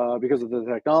Hmm. because of the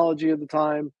technology at the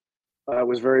time. It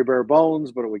was very bare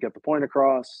bones, but it would get the point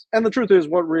across. And the truth is,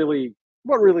 what really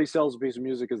sells a piece of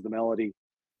music is the melody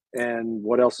and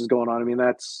what else is going on. I mean,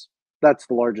 that's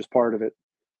the largest part of it.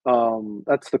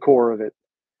 That's the core of it.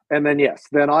 And then yes,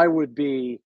 then I would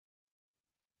be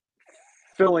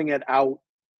filling it out,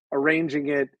 arranging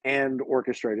it, and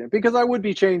orchestrating it because I would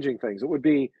be changing things. It would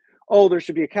be, oh, there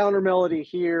should be a counter melody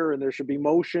here, and there should be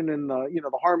motion, and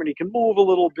the harmony can move a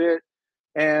little bit,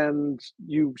 and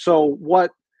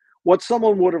what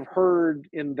someone would have heard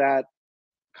in that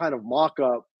kind of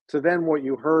mock-up to then what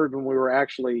you heard when we were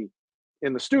actually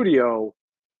in the studio,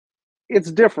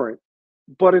 it's different,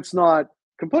 but it's not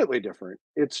completely different.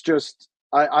 It's just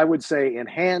I would say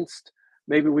enhanced.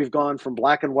 Maybe we've gone from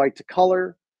black and white to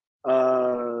color.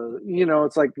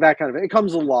 It's like that kind of it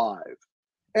comes alive.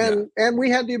 Yeah. And we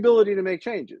had the ability to make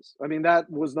changes. I mean, that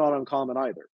was not uncommon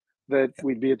either. That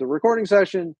we'd be at the recording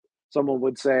session, someone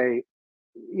would say,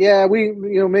 "Yeah,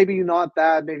 maybe not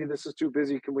that. Maybe this is too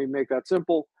busy. Can we make that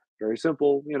simple? Very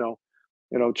simple.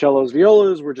 Cellos,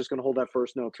 violas. We're just going to hold that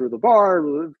first note through the bar,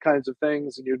 kinds of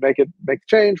things, and you'd make the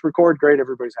change, record, great,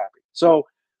 everybody's happy." So,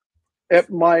 at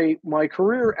my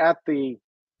career at the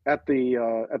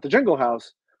Jingle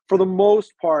House, for the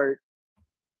most part,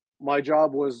 my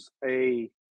job was a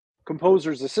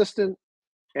composer's assistant,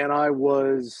 and I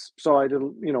did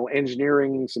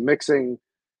engineering, some mixing,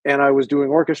 and I was doing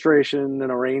orchestration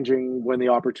and arranging when the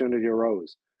opportunity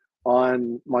arose.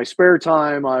 On my spare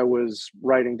time, I was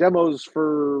writing demos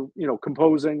for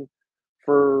composing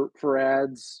for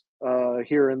ads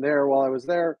here and there while I was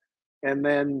there, and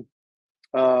then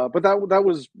but that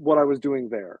was what I was doing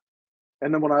there.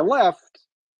 And then when I left,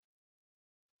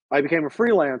 I became a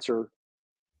freelancer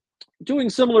doing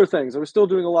similar things. I was still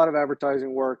doing a lot of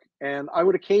advertising work, and I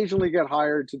would occasionally get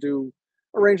hired to do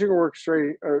arranging or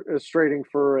orchestrating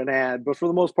for an ad, but for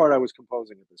the most part, I was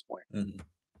composing at this point. Mhm.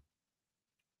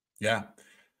 Yeah.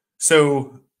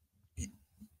 So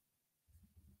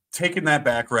taking that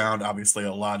background, obviously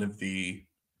a lot of the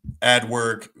ad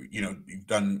work, you've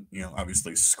done,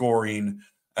 obviously scoring,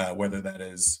 whether that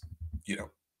is,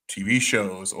 TV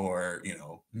shows or,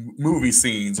 movie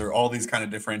scenes or all these kind of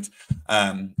different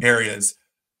areas.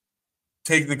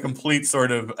 Taking the complete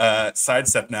sort of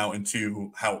sidestep now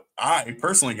into how I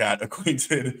personally got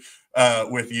acquainted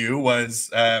with you was,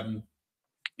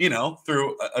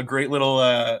 through a great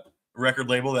little record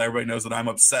label that everybody knows that I'm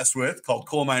obsessed with called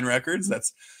Coal Mine Records.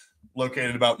 That's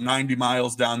located about 90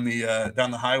 miles down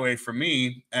the highway from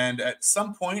me. And at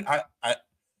some point,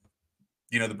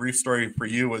 the brief story for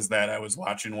you was that I was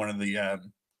watching one of the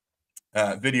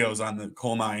videos on the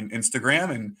Coal Mine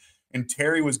Instagram, and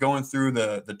Terry was going through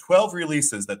the 12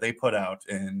 releases that they put out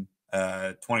in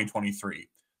 2023.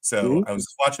 So Mhm. I was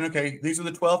watching. Okay, these are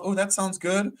the 12. Oh, that sounds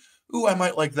good. Oh, I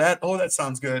might like that. Oh, that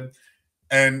sounds good.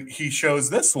 And he shows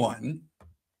this one,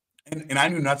 and I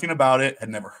knew nothing about it, had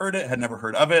never heard it, had never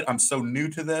heard of it. I'm so new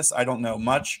to this. I don't know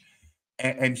much.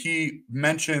 And he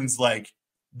mentions like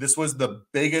this was the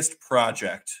biggest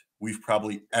project we've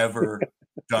probably ever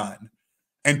done.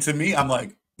 And to me, I'm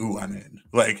like, ooh, I'm in.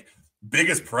 Like,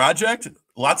 biggest project,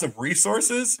 lots of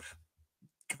resources,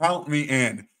 count me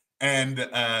in. And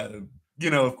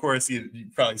of course,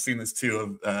 you've probably seen this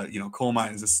too. Of Coal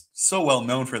Mine is just so well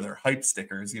known for their hype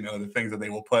stickers. The things that they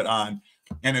will put on,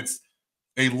 and it's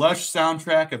a lush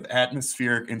soundtrack of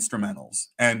atmospheric instrumentals.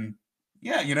 And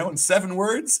yeah, in 7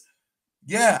 words,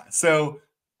 yeah. So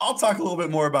I'll talk a little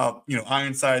bit more about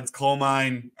Ironsides, Coal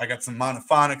Mine. I got some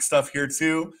monophonic stuff here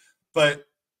too, but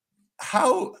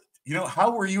how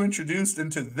were you introduced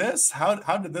into this? How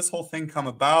did this whole thing come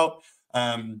about?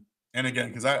 And again,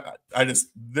 because I just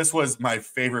this was my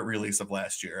favorite release of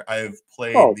last year. I've Oh,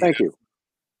 played the thank you.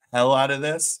 hell out of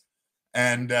this,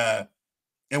 and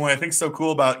what I think is so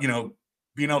cool about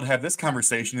being able to have this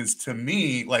conversation is, to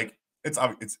me, like it's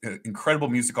incredible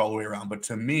music all the way around, but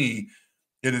to me,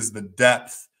 it is the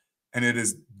depth, and it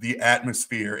is the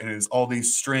atmosphere, and it is all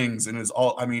these strings, and it is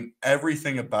all, I mean,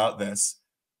 everything about this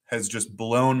has just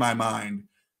blown my mind.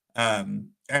 And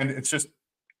it's just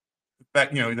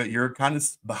that, that you're kind of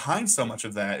behind so much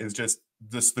of that is just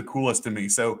the coolest to me.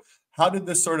 So how did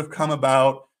this sort of come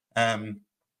about? And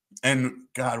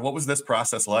God, what was this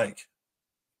process like?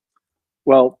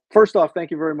 Well, first off,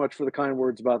 thank you very much for the kind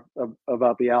words about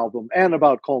the album and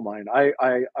about Coal Mine.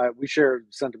 We share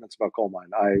sentiments about Coal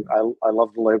Mine. I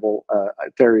love the label.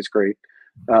 Terry's great,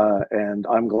 and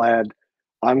I'm glad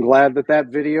that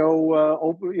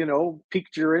video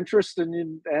piqued your interest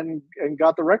and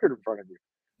got the record in front of you.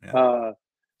 Yeah.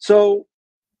 So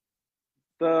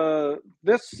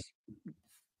this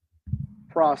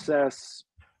process,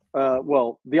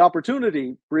 well, the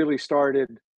opportunity really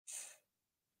started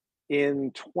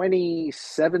in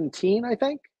 2017, I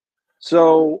think.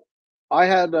 So I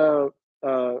had a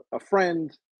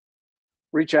friend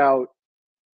reach out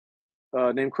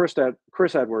named Chris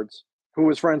Edwards, who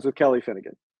was friends with Kelly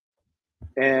Finnegan.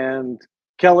 And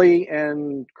Kelly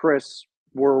and Chris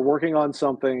were working on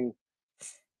something,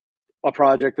 a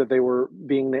project that they were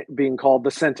being called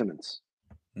The Sentiments.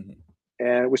 Mm-hmm.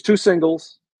 And it was 2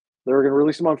 singles. They were going to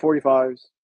release them on 45s,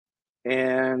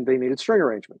 and they needed string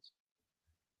arrangements.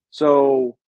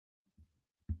 So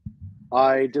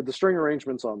I did the string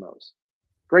arrangements on those.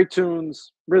 Great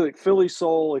tunes, really Philly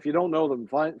soul. If you don't know them,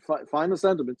 find The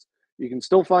Sentiments. You can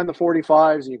still find the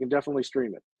 45s, and you can definitely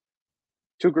stream it.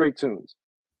 2 great tunes.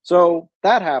 So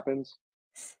that happens.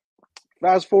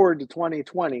 Fast forward to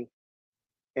 2020,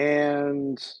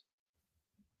 and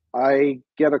I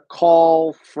get a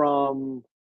call from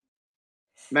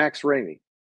Max Ramey,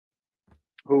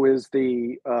 who is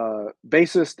the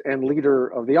bassist and leader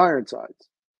of the Ironsides.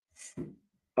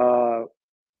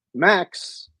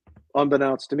 Max,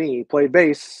 unbeknownst to me, played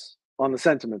bass on the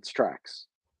Sentiments tracks.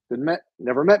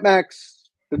 Never met Max.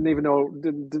 Didn't even know.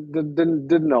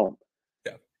 Didn't know him.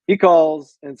 Yeah. He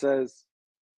calls and says,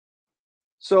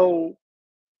 "So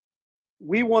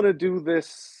we want to do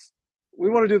this. We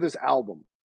want to do this album.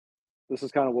 This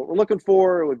is kind of what we're looking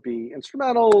for. It would be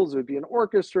instrumentals. It would be an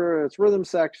orchestra. It's rhythm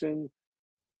section.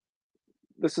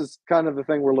 This is kind of the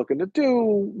thing we're looking to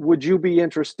do. Would you be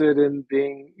interested in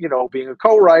being a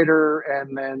co-writer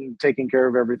and then taking care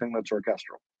of everything that's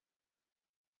orchestral?"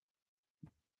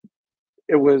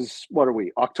 It was,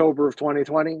 October of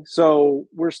 2020. So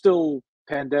we're still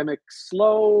pandemic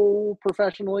slow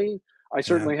professionally. I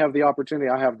certainly have the opportunity.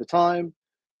 I have the time.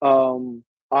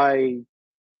 I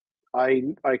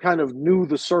kind of knew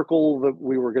the circle that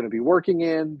we were going to be working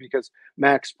in because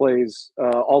Max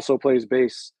also plays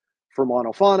bass for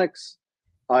Monophonics.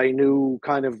 I knew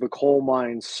kind of the coal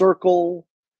mine circle.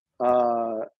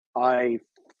 I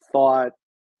thought,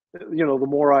 the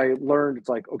more I learned, it's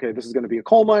like, okay, this is going to be a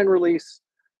coal mine release.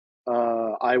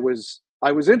 I was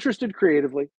interested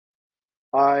creatively.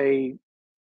 I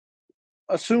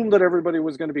assumed that everybody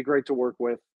was going to be great to work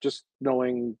with, just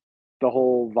knowing the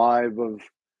whole vibe of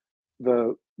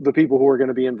the people who were going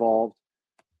to be involved.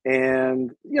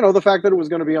 And the fact that it was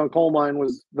going to be on coal mine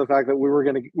was the fact that it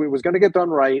was going to get done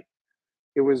right.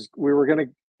 It was going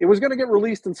to get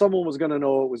released, and someone was going to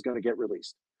know it was going to get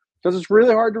released, because it's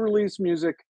really hard to release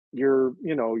music. You're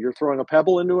throwing a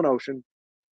pebble into an ocean,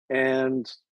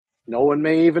 and no one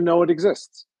may even know it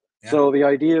exists. Yeah. So the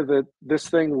idea that this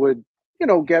thing would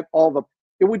get all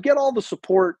the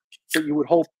support that you would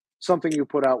hope something you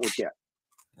put out would get.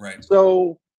 Right.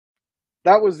 So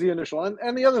that was the initial.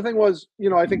 And the other thing was,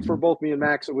 I think for both me and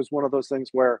Max, it was one of those things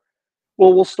where,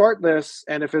 well, we'll start this,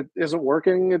 and if it isn't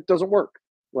working, it doesn't work.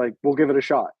 Like, we'll give it a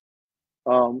shot.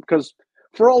 Because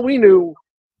for all we knew,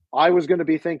 I was going to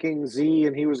be thinking Z,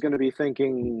 and he was going to be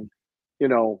thinking, N,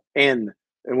 and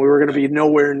we were going to be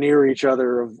nowhere near each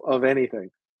other of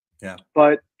anything. Yeah.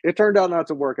 But it turned out not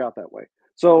to work out that way.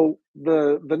 So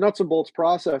the nuts and bolts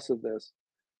process of this,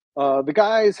 the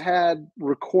guys had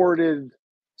recorded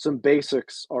some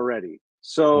basics already.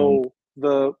 So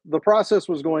the process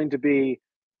was going to be,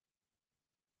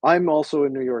 I'm also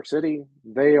in New York City.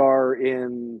 They are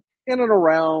in and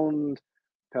around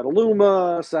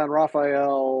Petaluma, San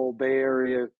Rafael, Bay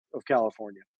Area of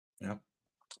California. Yeah.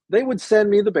 They would send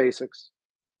me the basics.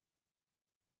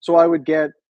 So I would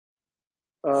get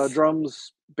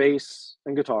drums, bass,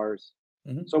 and guitars.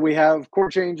 Mm-hmm. So we have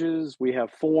chord changes, we have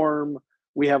form,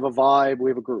 we have a vibe, we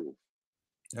have a groove.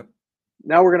 Yep.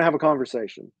 Now we're going to have a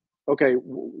conversation. Okay,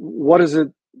 what is it?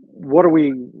 What are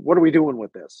we doing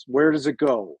with this? Where does it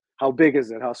go? How big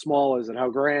is it? How small is it? How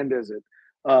grand is it?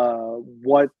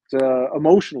 What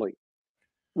emotionally?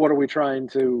 What are we trying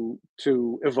to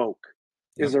evoke?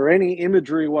 Yep. Is there any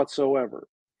imagery whatsoever?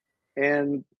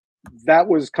 And that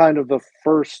was kind of the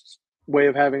first way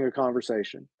of having a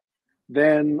conversation.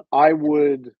 Then I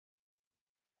would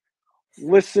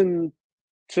listen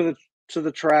to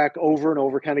the track over and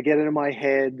over, kind of get it in my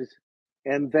head.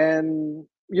 And then,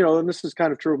 and this is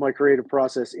kind of true of my creative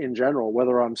process in general,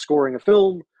 whether I'm scoring a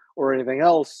film or anything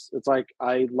else, it's like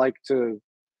I like to,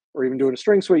 or even doing a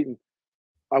string suite, and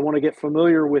I want to get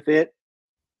familiar with it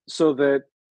so that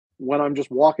when I'm just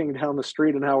walking down the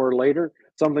street an hour later,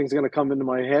 something's going to come into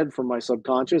my head from my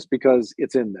subconscious because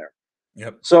it's in there.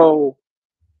 Yep. So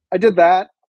I did that.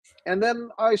 And then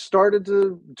I started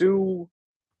to do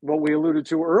what we alluded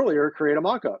to earlier, create a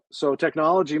mock-up. So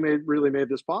technology really made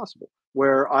this possible,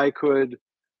 where I could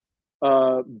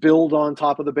build on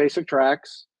top of the basic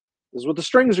tracks, This is what the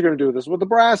strings are going to do. This is what the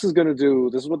brass is going to do.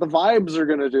 This is what the vibes are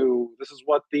going to do. This is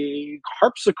what the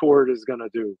harpsichord is going to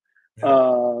do.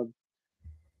 Yeah.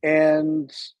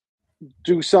 And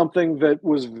do something that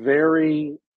was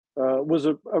very, was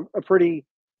a pretty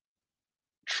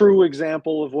true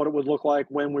example of what it would look like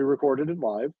when we recorded it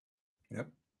live. Yep.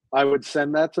 I would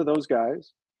send that to those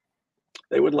guys.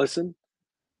 They would listen.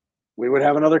 We would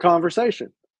have another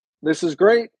conversation. This is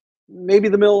great. Maybe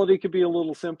the melody could be a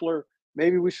little simpler.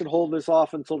 Maybe we should hold this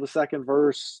off until the second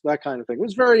verse, that kind of thing. It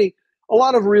was a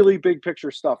lot of really big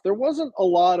picture stuff. There wasn't a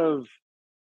lot of,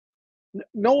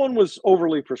 no one was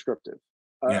overly prescriptive.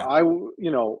 Yeah. I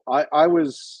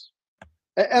was,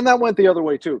 and that went the other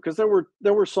way too, because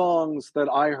there were songs that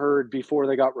I heard before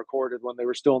they got recorded when they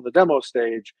were still in the demo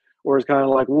stage, where it's kind of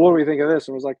like, what do we think of this?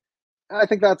 And it was like, I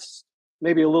think that's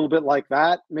maybe a little bit like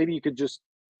that. Maybe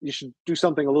you should do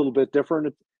something a little bit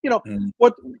different.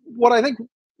 What I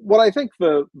think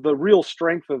the real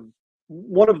strength of,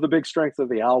 one of the big strengths of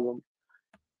the album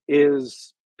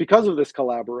is because of this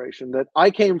collaboration, that I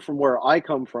came from where I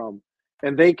come from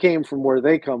and they came from where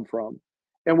they come from.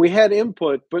 And we had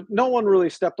input, but no one really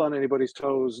stepped on anybody's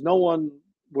toes. No one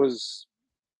was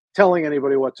telling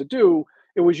anybody what to do.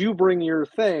 It was, you bring your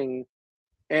thing.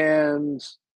 And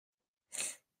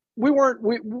we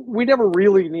never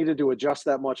really needed to adjust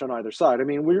that much on either side. I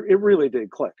mean, it really did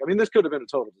click. I mean, this could have been a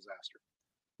total disaster.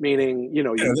 Meaning, you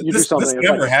do something.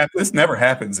 This never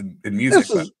happens in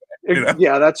music.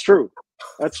 Yeah, that's true.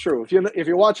 That's true. If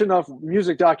you watch enough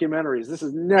music documentaries, this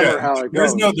is never how it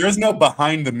goes. There's no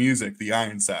behind the music, the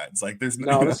Ironsides. Like there's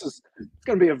no. It's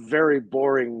going to be a very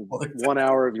boring 1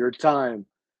 hour of your time.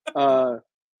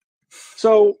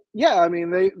 So yeah, I mean,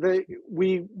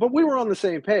 we were on the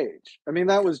same page. I mean,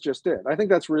 that was just it. I think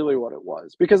that's really what it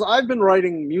was, because I've been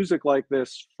writing music like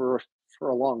this for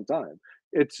a long time.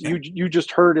 It's you just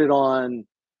heard it on,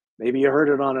 maybe you heard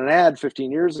it on an ad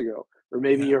 15 years ago, or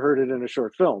maybe you heard it in a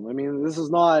short film. I mean, this is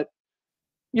not,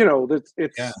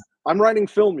 I'm writing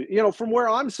film, from where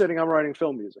I'm sitting, I'm writing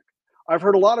film music. I've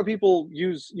heard a lot of people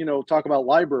talk about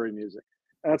library music.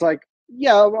 And it's like,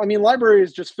 yeah, I mean, library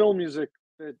is just film music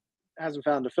that hasn't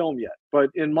found a film yet. But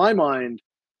in my mind,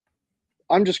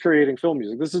 I'm just creating film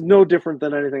music. This is no different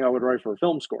than anything I would write for a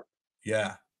film score.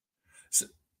 Yeah. So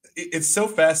it's so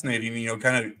fascinating,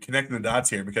 kind of connecting the dots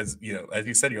here, because, as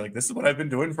you said, you're like, this is what I've been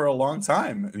doing for a long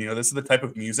time. This is the type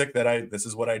of music this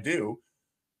is what I do.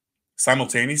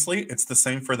 Simultaneously, it's the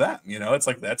same for them. It's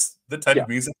like, that's the type of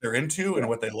music they're into and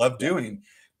what they love doing.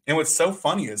 And what's so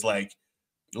funny is, like,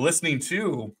 listening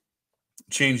to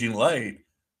Changing Light,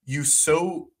 you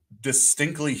so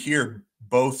distinctly hear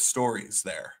both stories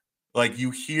there. Like,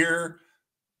 you hear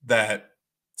that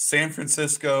San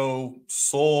Francisco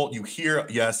soul, you hear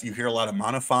a lot of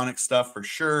monophonic stuff for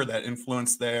sure, that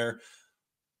influence there.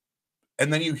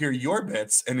 And then you hear your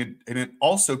bits, and it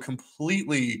also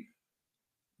completely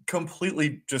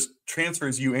just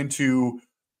transfers you into,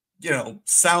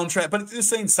 soundtrack. But just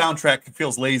saying soundtrack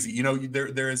feels lazy.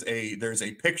 There is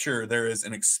a picture, there is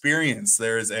an experience,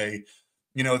 there is a,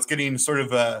 it's getting sort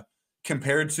of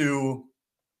compared to,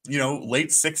 late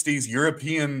 60s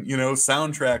European,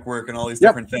 soundtrack work and all these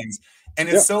different things. And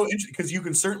it's so interesting because you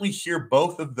can certainly hear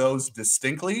both of those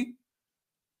distinctly,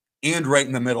 and right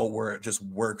in the middle where it just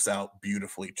works out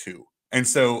beautifully too. And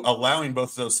so allowing both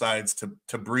of those sides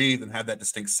to breathe and have that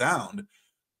distinct sound,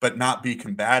 but not be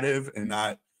combative, and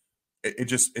not, it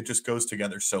just goes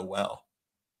together so well.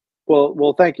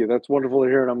 Well, thank you. That's wonderful to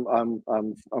hear, and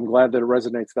I'm glad that it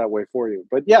resonates that way for you.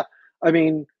 But yeah, I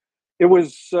mean, it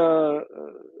was a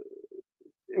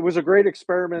great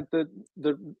experiment that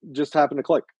just happened to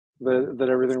click. That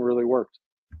everything really worked.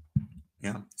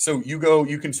 Yeah. So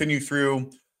you continue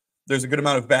through. There's a good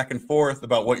amount of back and forth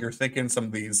about what you're thinking. Some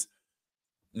of these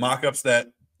mock-ups that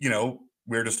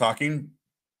we're just talking.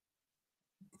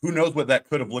 Who knows what that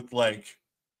could have looked like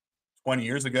 20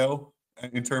 years ago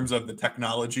in terms of the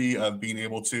technology of being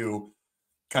able to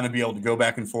kind of be able to go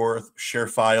back and forth, share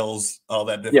files, all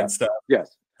that different stuff.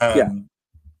 Yes.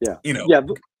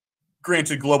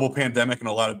 Granted, global pandemic and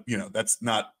a lot of, that's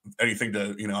not anything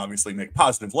to, obviously make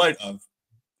positive light of.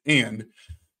 And,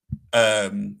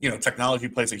 technology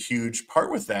plays a huge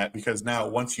part with that, because now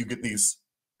once you get these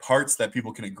parts that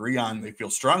people can agree on, they feel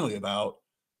strongly about,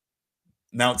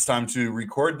 now it's time to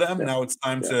record them. Now it's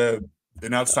time to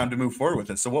move forward with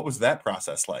it. So what was that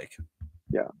process like?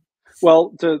 Yeah.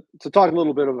 Well, to talk a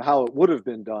little bit of how it would have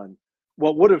been done,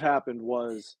 what would have happened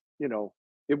was,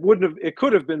 it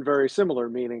could have been very similar,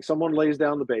 meaning someone lays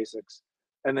down the basics,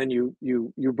 and then you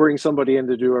bring somebody in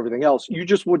to do everything else. You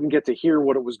just wouldn't get to hear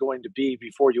what it was going to be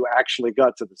before you actually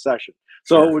got to the session.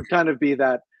 So it would kind of be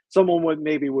that someone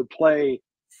would play,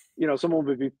 someone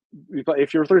would be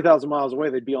if you're 3,000 miles away,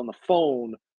 they'd be on the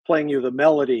phone playing you the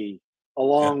melody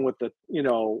along with the,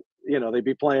 they'd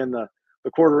be playing the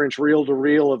quarter-inch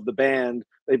reel-to-reel of the band.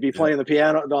 They'd be playing the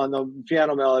piano on the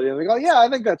piano melody, and they go, "Yeah, I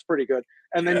think that's pretty good."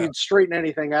 And then you'd straighten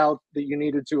anything out that you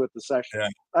needed to at the session. Yeah.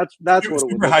 That's what it would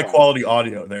super look high like. quality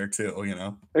audio there too,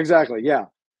 Exactly. Yeah.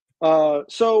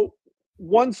 So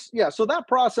that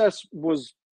process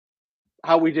was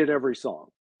how we did every song,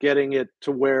 getting it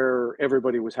to where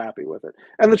everybody was happy with it.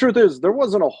 And the truth is, there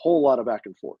wasn't a whole lot of back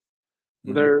and forth.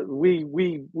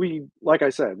 We like I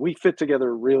said, we fit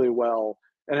together really well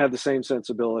and had the same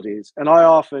sensibilities. And I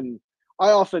often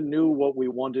knew what we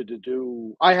wanted to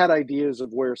do. I had ideas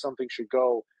of where something should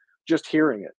go just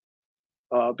hearing it,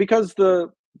 because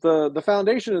the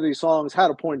foundation of these songs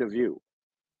had a point of view.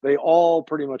 They all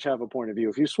pretty much have a point of view.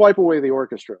 If you swipe away the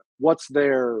orchestra, what's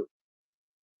there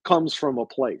comes from a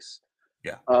place.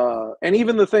 Yeah. And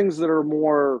even the things that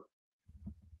are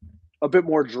a bit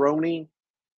more drony,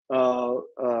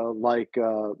 like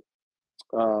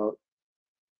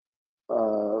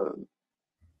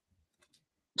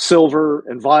Silver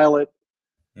and Violet,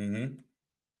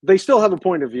 they still have a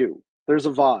point of view. There's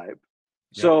a vibe.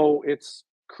 Yeah. So it's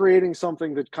creating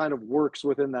something that kind of works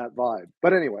within that vibe.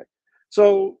 But anyway,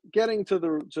 so getting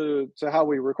to how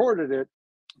we recorded it,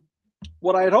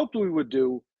 what I had hoped we would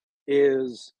do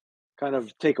is kind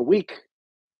of take a week,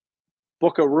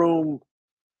 book a room,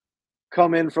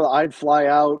 come in I'd fly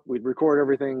out, we'd record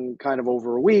everything kind of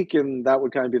over a week, and that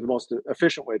would kind of be the most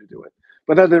efficient way to do it.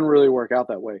 But that didn't really work out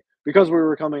that way because we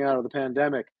were coming out of the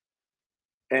pandemic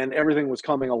and everything was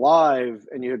coming alive,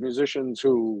 and you had musicians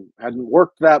who hadn't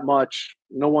worked that much.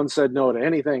 No one said no to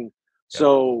anything. Yeah.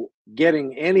 So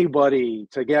getting anybody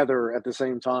together at the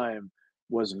same time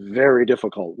was very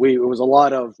difficult. It was a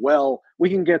lot of, we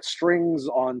can get strings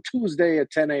on Tuesday at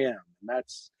 10 a.m. And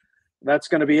that's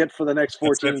going to be it for the next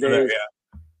 14 days.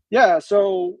 Yeah.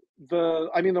 So the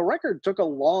record took a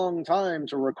long time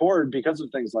to record because of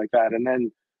things like that. And then,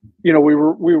 we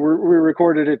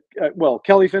recorded it.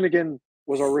 Kelly Finnegan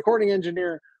was our recording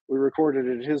engineer. We recorded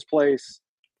it at his place,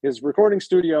 his recording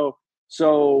studio.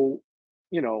 So,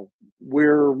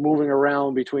 we're moving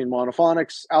around between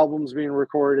Monophonics albums being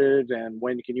recorded and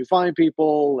when can you find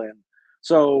people. And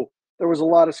so there was a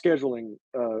lot of scheduling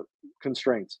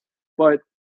constraints. But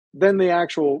then the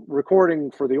actual recording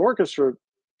for the orchestra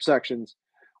sections,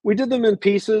 we did them in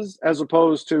pieces as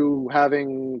opposed to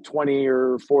having 20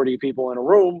 or 40 people in a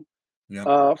room.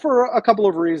 Yeah. For a couple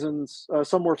of reasons.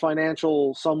 Some were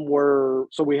financial, some were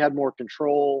so we had more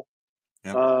control.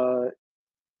 Yeah.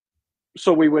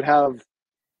 So we would have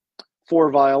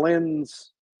 4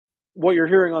 violins. What you're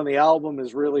hearing on the album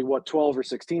is really what 12 or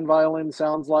 16 violins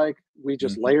sounds like. We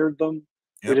just layered them.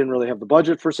 Yep. We didn't really have the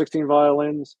budget for 16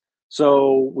 violins.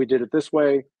 So we did it this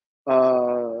way.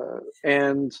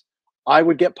 And I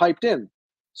would get piped in.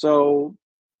 So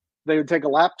they would take a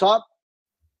laptop,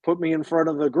 put me in front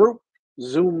of the group,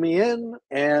 Zoom me in,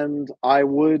 and I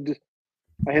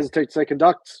hesitate to say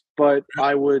conduct, but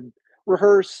I would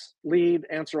rehearse, lead,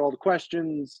 answer all the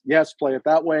questions. Yes, play it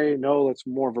that way. No, let's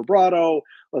more vibrato.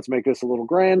 Let's make this a little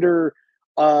grander.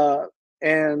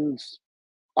 And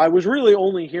I was really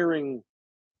only hearing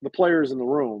the players in the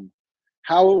room,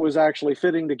 how it was actually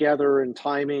fitting together and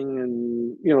timing,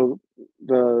 and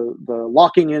the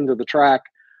locking into the track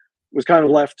was kind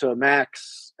of left to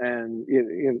Max and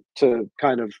to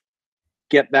kind of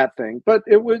get that thing. But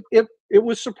it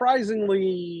was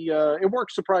surprisingly it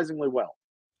worked surprisingly well.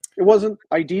 It wasn't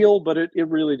ideal, but it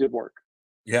really did work.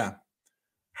 Yeah.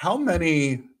 How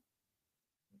many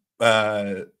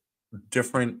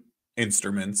different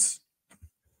instruments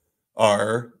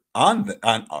are on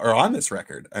this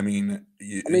record? Let's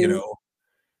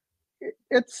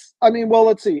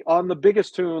see. On the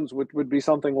biggest tunes, which would be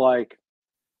something like,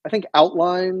 I think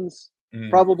Outlines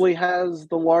probably has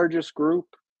the largest group.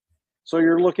 So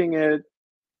you're looking at,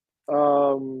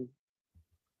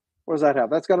 what does that have?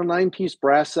 That's got a 9-piece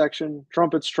brass section,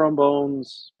 trumpets,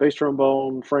 trombones, bass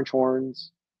trombone, French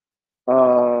horns.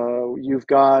 You've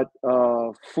got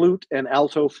flute and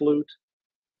alto flute.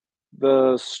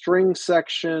 The string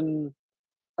section,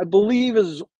 I believe,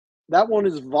 is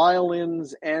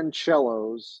violins and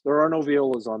cellos. There are no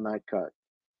violas on that cut.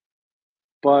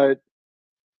 But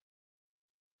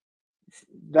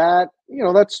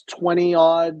that's 20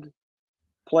 odd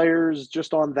players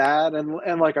just on that,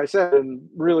 and like I said, and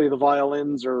really the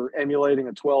violins are emulating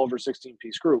a 12 or 16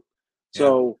 piece group.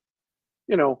 So,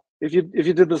 if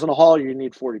you did this in a hall, you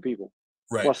need 40 people,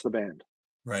 right, plus the band,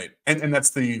 right, and that's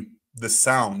the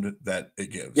sound that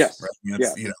it gives. Yes, right?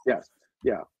 Yes.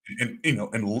 Yeah.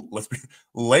 And let's be,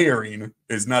 layering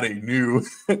is not a new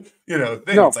thing. No.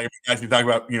 It's like guys, you talk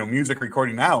about music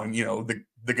recording now, and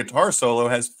the guitar solo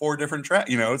has 4 different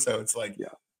tracks. So it's like, Yeah.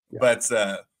 But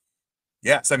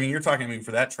yes, I mean, you're talking. I mean,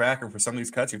 for that track or for some of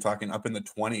these cuts, you're talking up in the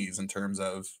 20s in terms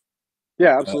of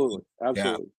Yeah, absolutely, yeah,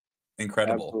 absolutely,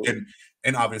 incredible, absolutely.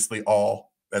 and obviously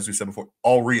all, as we said before,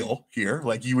 all real here.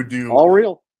 Like you would do All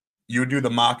real. the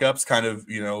mock-ups kind of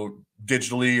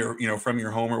digitally or from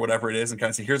your home or whatever it is, and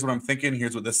kind of say, here's what I'm thinking,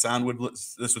 here's what this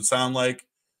would sound like,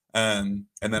 and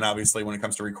then obviously when it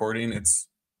comes to recording, it's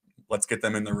let's get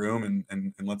them in the room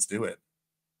and let's do it.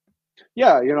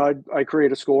 Yeah, I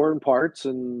create a score in parts,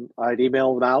 and I'd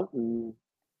email them out, and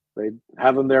they'd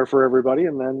have them there for everybody,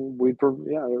 and then we'd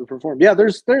perform. Yeah,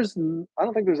 there's I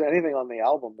don't think there's anything on the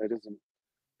album that isn't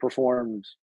performed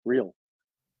real.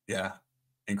 Yeah,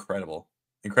 incredible,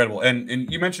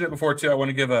 and you mentioned it before too. I want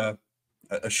to give a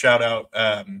shout out.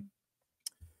 I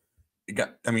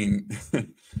mean,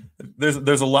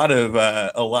 there's a lot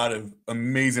of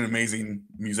amazing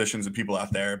musicians and people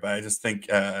out there, but I just think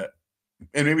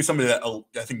and maybe somebody that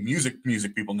I think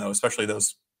music people know, especially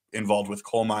those involved with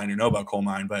coal mine or know about coal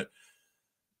mine. But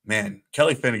man,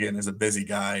 Kelly Finnegan is a busy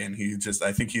guy, and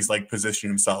I think he's like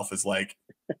positioning himself as like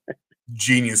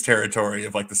genius territory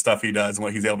of like the stuff he does and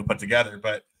what he's able to put together.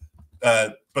 But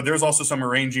there's also some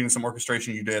arranging and some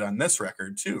orchestration you did on this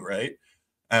record too, right?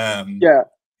 Yeah.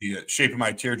 The Shape of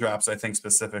My Teardrops, I think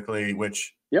specifically,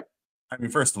 which, Yep. I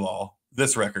mean, first of all,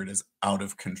 this record is out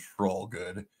of control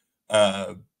good.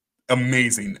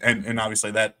 Amazing. And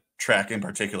obviously that track in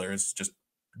particular is just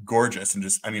gorgeous, and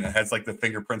just, I mean, it has like the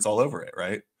fingerprints all over it,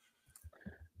 right?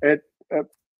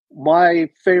 My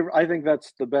favorite, I think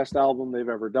that's the best album they've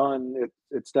ever done.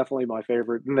 It's definitely my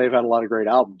favorite, and they've had a lot of great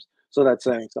albums, so that's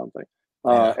saying something.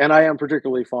 And I am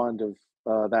particularly fond of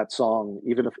that song,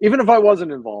 even if I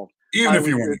wasn't involved. It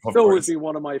still would be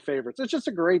one of my favorites. It's just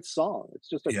a great song. It's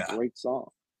just a great song.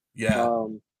 Yeah.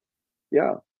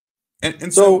 Yeah.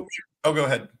 And so, oh, go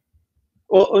ahead.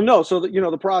 Well, no. So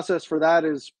the process for that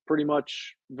is pretty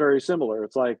much very similar.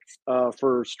 It's like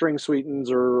for string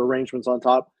sweetens or arrangements on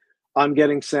top, I'm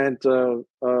getting sent a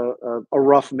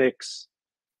rough mix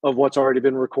of what's already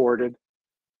been recorded.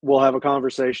 We'll have a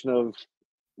conversation of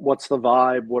what's the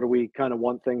vibe, what do we kind of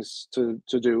want things to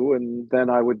do, and then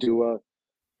I would do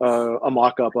a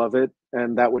mock-up of it,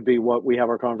 and that would be what we have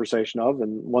our conversation of.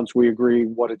 And once we agree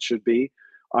what it should be,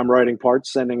 I'm writing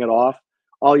parts, sending it off.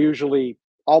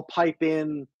 I'll pipe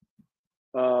in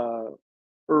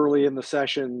early in the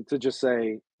session to just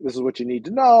say, this is what you need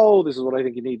to know, this is what I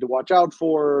think you need to watch out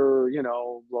for,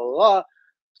 blah blah blah.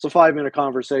 It's a 5-minute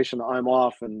conversation. I'm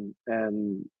off, and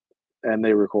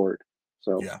they record.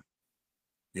 So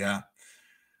yeah.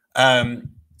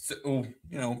 So,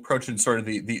 approaching sort of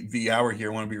the hour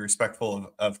here, I want to be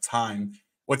respectful of time.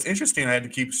 What's interesting, I had to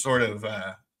keep sort of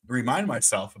remind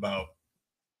myself about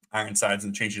Ironsides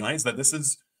and Changing Lanes, that this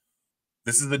is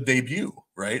the debut,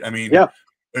 right? I mean, yeah.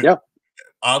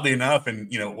 Oddly enough, and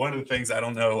one of the things, I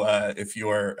don't know if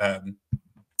you're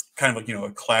kind of like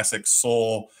a classic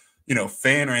soul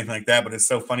fan or anything like that, but it's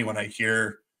so funny when I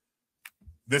hear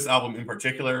this album in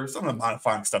particular, some of the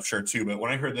monophonic stuff, sure too, but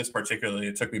when I heard this particularly,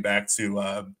 it took me back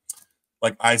to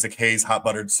like Isaac Hayes' Hot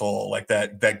Buttered Soul, like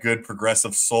that good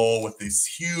progressive soul with this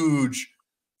huge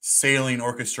sailing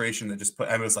orchestration that just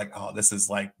I was like, oh, this is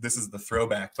the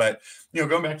throwback. But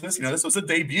going back to this, this was a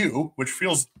debut, which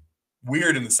feels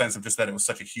weird in the sense of just that it was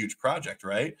such a huge project,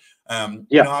 right?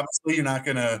 Obviously you're not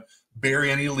gonna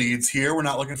bury any leads here. We're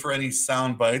not looking for any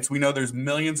sound bites. We know there's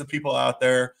millions of people out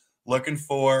there looking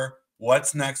for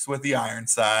what's next with the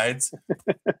Ironsides.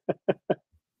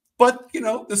 But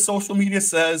the social media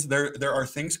says there are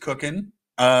things cooking.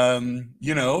 There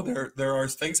are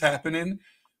things happening.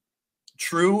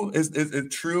 True? Is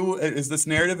it true? Is this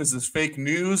narrative? Is this fake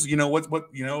news? What's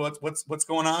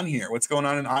going on here? What's going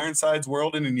on in Ironside's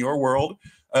world and in your world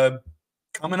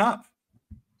coming up?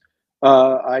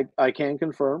 I can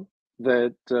confirm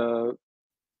that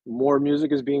more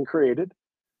music is being created.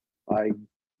 I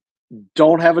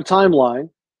don't have a timeline,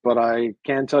 but I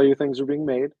can tell you things are being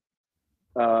made.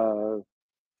 I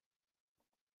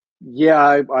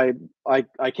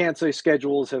can't say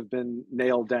schedules have been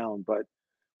nailed down, but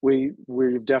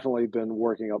we've definitely been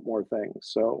working up more things.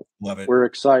 So love it. We're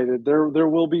excited. There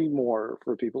will be more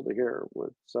for people to hear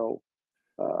with. So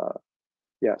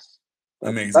yes,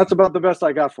 amazing. That's about the best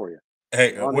I got for you.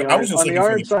 Hey, I was just looking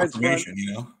for the confirmation,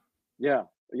 Yeah,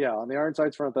 on the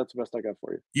Ironsides front, that's the best I got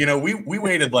for you. We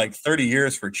waited like 30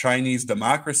 years for Chinese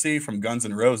Democracy from Guns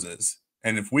N' Roses,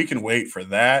 and if we can wait for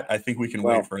that, I think we can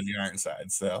wait for the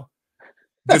Ironsides. So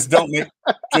just don't make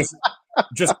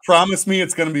Just promise me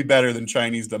it's going to be better than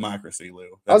Chinese democracy, Lou.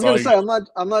 I was That's going all to say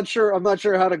I'm not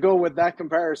sure how to go with that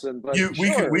comparison, but sure,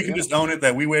 we can just own it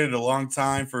that we waited a long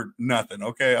time for nothing.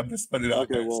 Okay, I'm just putting it out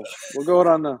okay. there. Well, So. we'll go it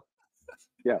on the.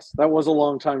 Yes, that was a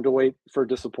long time to wait for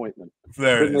disappointment.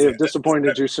 There Couldn't it they is. have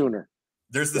disappointed you sooner?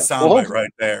 There's the Yeah. soundbite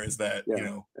right there. Is that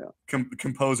yeah, yeah.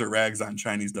 Composer rags on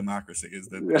Chinese democracy? Is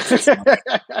the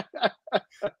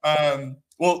Yeah.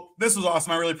 well, this was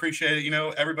awesome. I really appreciate it.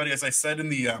 Everybody, as I said in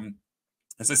the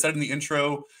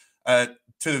intro to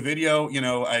the video,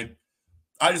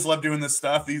 I just love doing this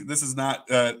stuff. This is not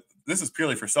this is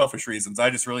purely for selfish reasons.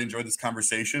 I just really enjoyed this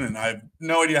conversation, and I have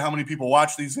no idea how many people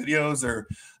watch these videos or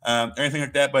anything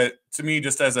like that. But to me,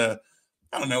 just as a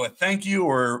thank you,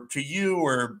 or to you,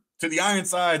 or to the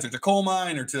Ironsides, or to Coal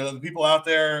Mine, or to the people out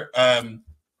there,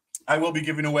 I will be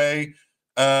giving away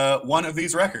one of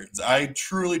these records. I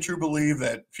truly believe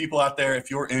that people out there, if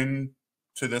you're into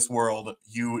this world,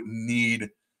 you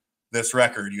need this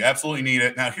record. You absolutely need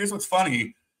it. Now, here's what's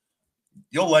funny.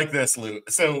 You'll like this, Lou.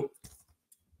 So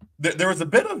there was a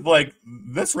bit of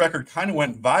this record kind of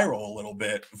went viral a little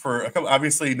bit for a couple.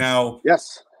 Obviously, now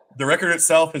Yes, the record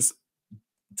itself has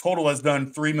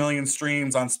done 3 million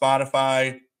streams on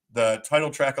Spotify. The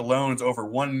title track alone is over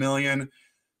 1 million.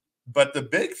 But the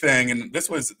big thing, and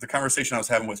this was the conversation I was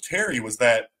having with Terry, was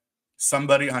that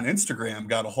somebody on Instagram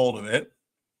got a hold of it,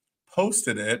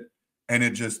 posted it, and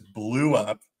it just blew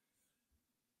up.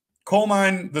 Coal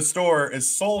Mine, the store,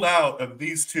 is sold out of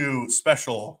these 2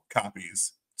 special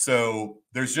copies. So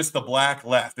there's just the black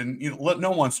left, and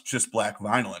no one's just black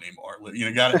vinyl anymore.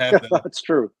 You got to have that's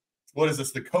true. What is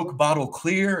this? The Coke bottle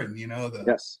clear, and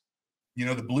Yes,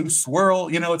 the blue swirl.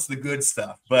 It's the good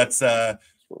stuff. But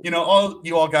all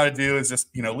you all got to do is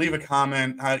just leave a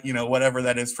comment, whatever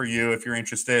that is for you if you're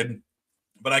interested.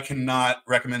 But I cannot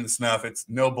recommend this enough. It's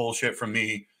no bullshit from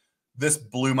me. This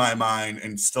blew my mind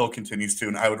and still continues to.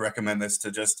 And I would recommend this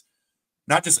to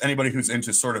not just anybody who's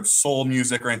into sort of soul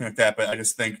music or anything like that, but I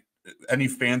just think any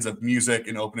fans of music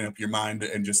and opening up your mind,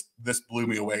 and just this blew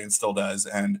me away and still does.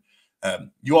 And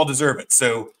you all deserve it.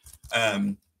 So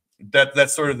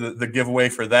that's sort of the giveaway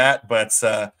for that. But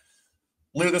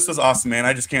Lou, this was awesome, man.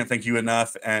 I just can't thank you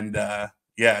enough. And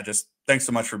just thanks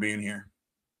so much for being here.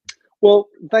 Well,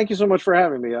 thank you so much for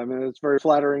having me. I mean, it's very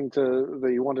flattering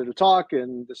that you wanted to talk,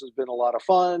 and this has been a lot of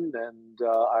fun. And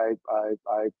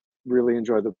I really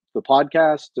enjoy the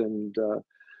podcast. And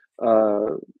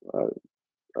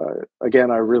again,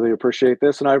 I really appreciate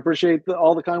this, and I appreciate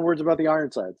all the kind words about the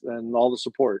Ironsides and all the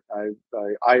support.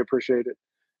 I appreciate it,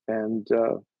 and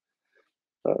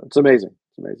it's amazing.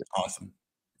 It's amazing. Awesome.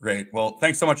 Great. Well,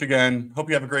 thanks so much again. Hope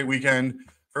you have a great weekend.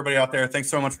 For everybody out there, thanks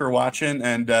so much for watching.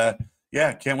 And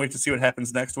can't wait to see what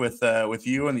happens next with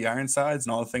you and the Ironsides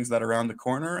and all the things that are around the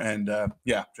corner. And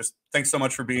just thanks so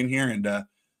much for being here. And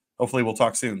hopefully we'll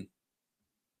talk soon.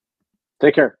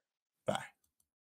 Take care.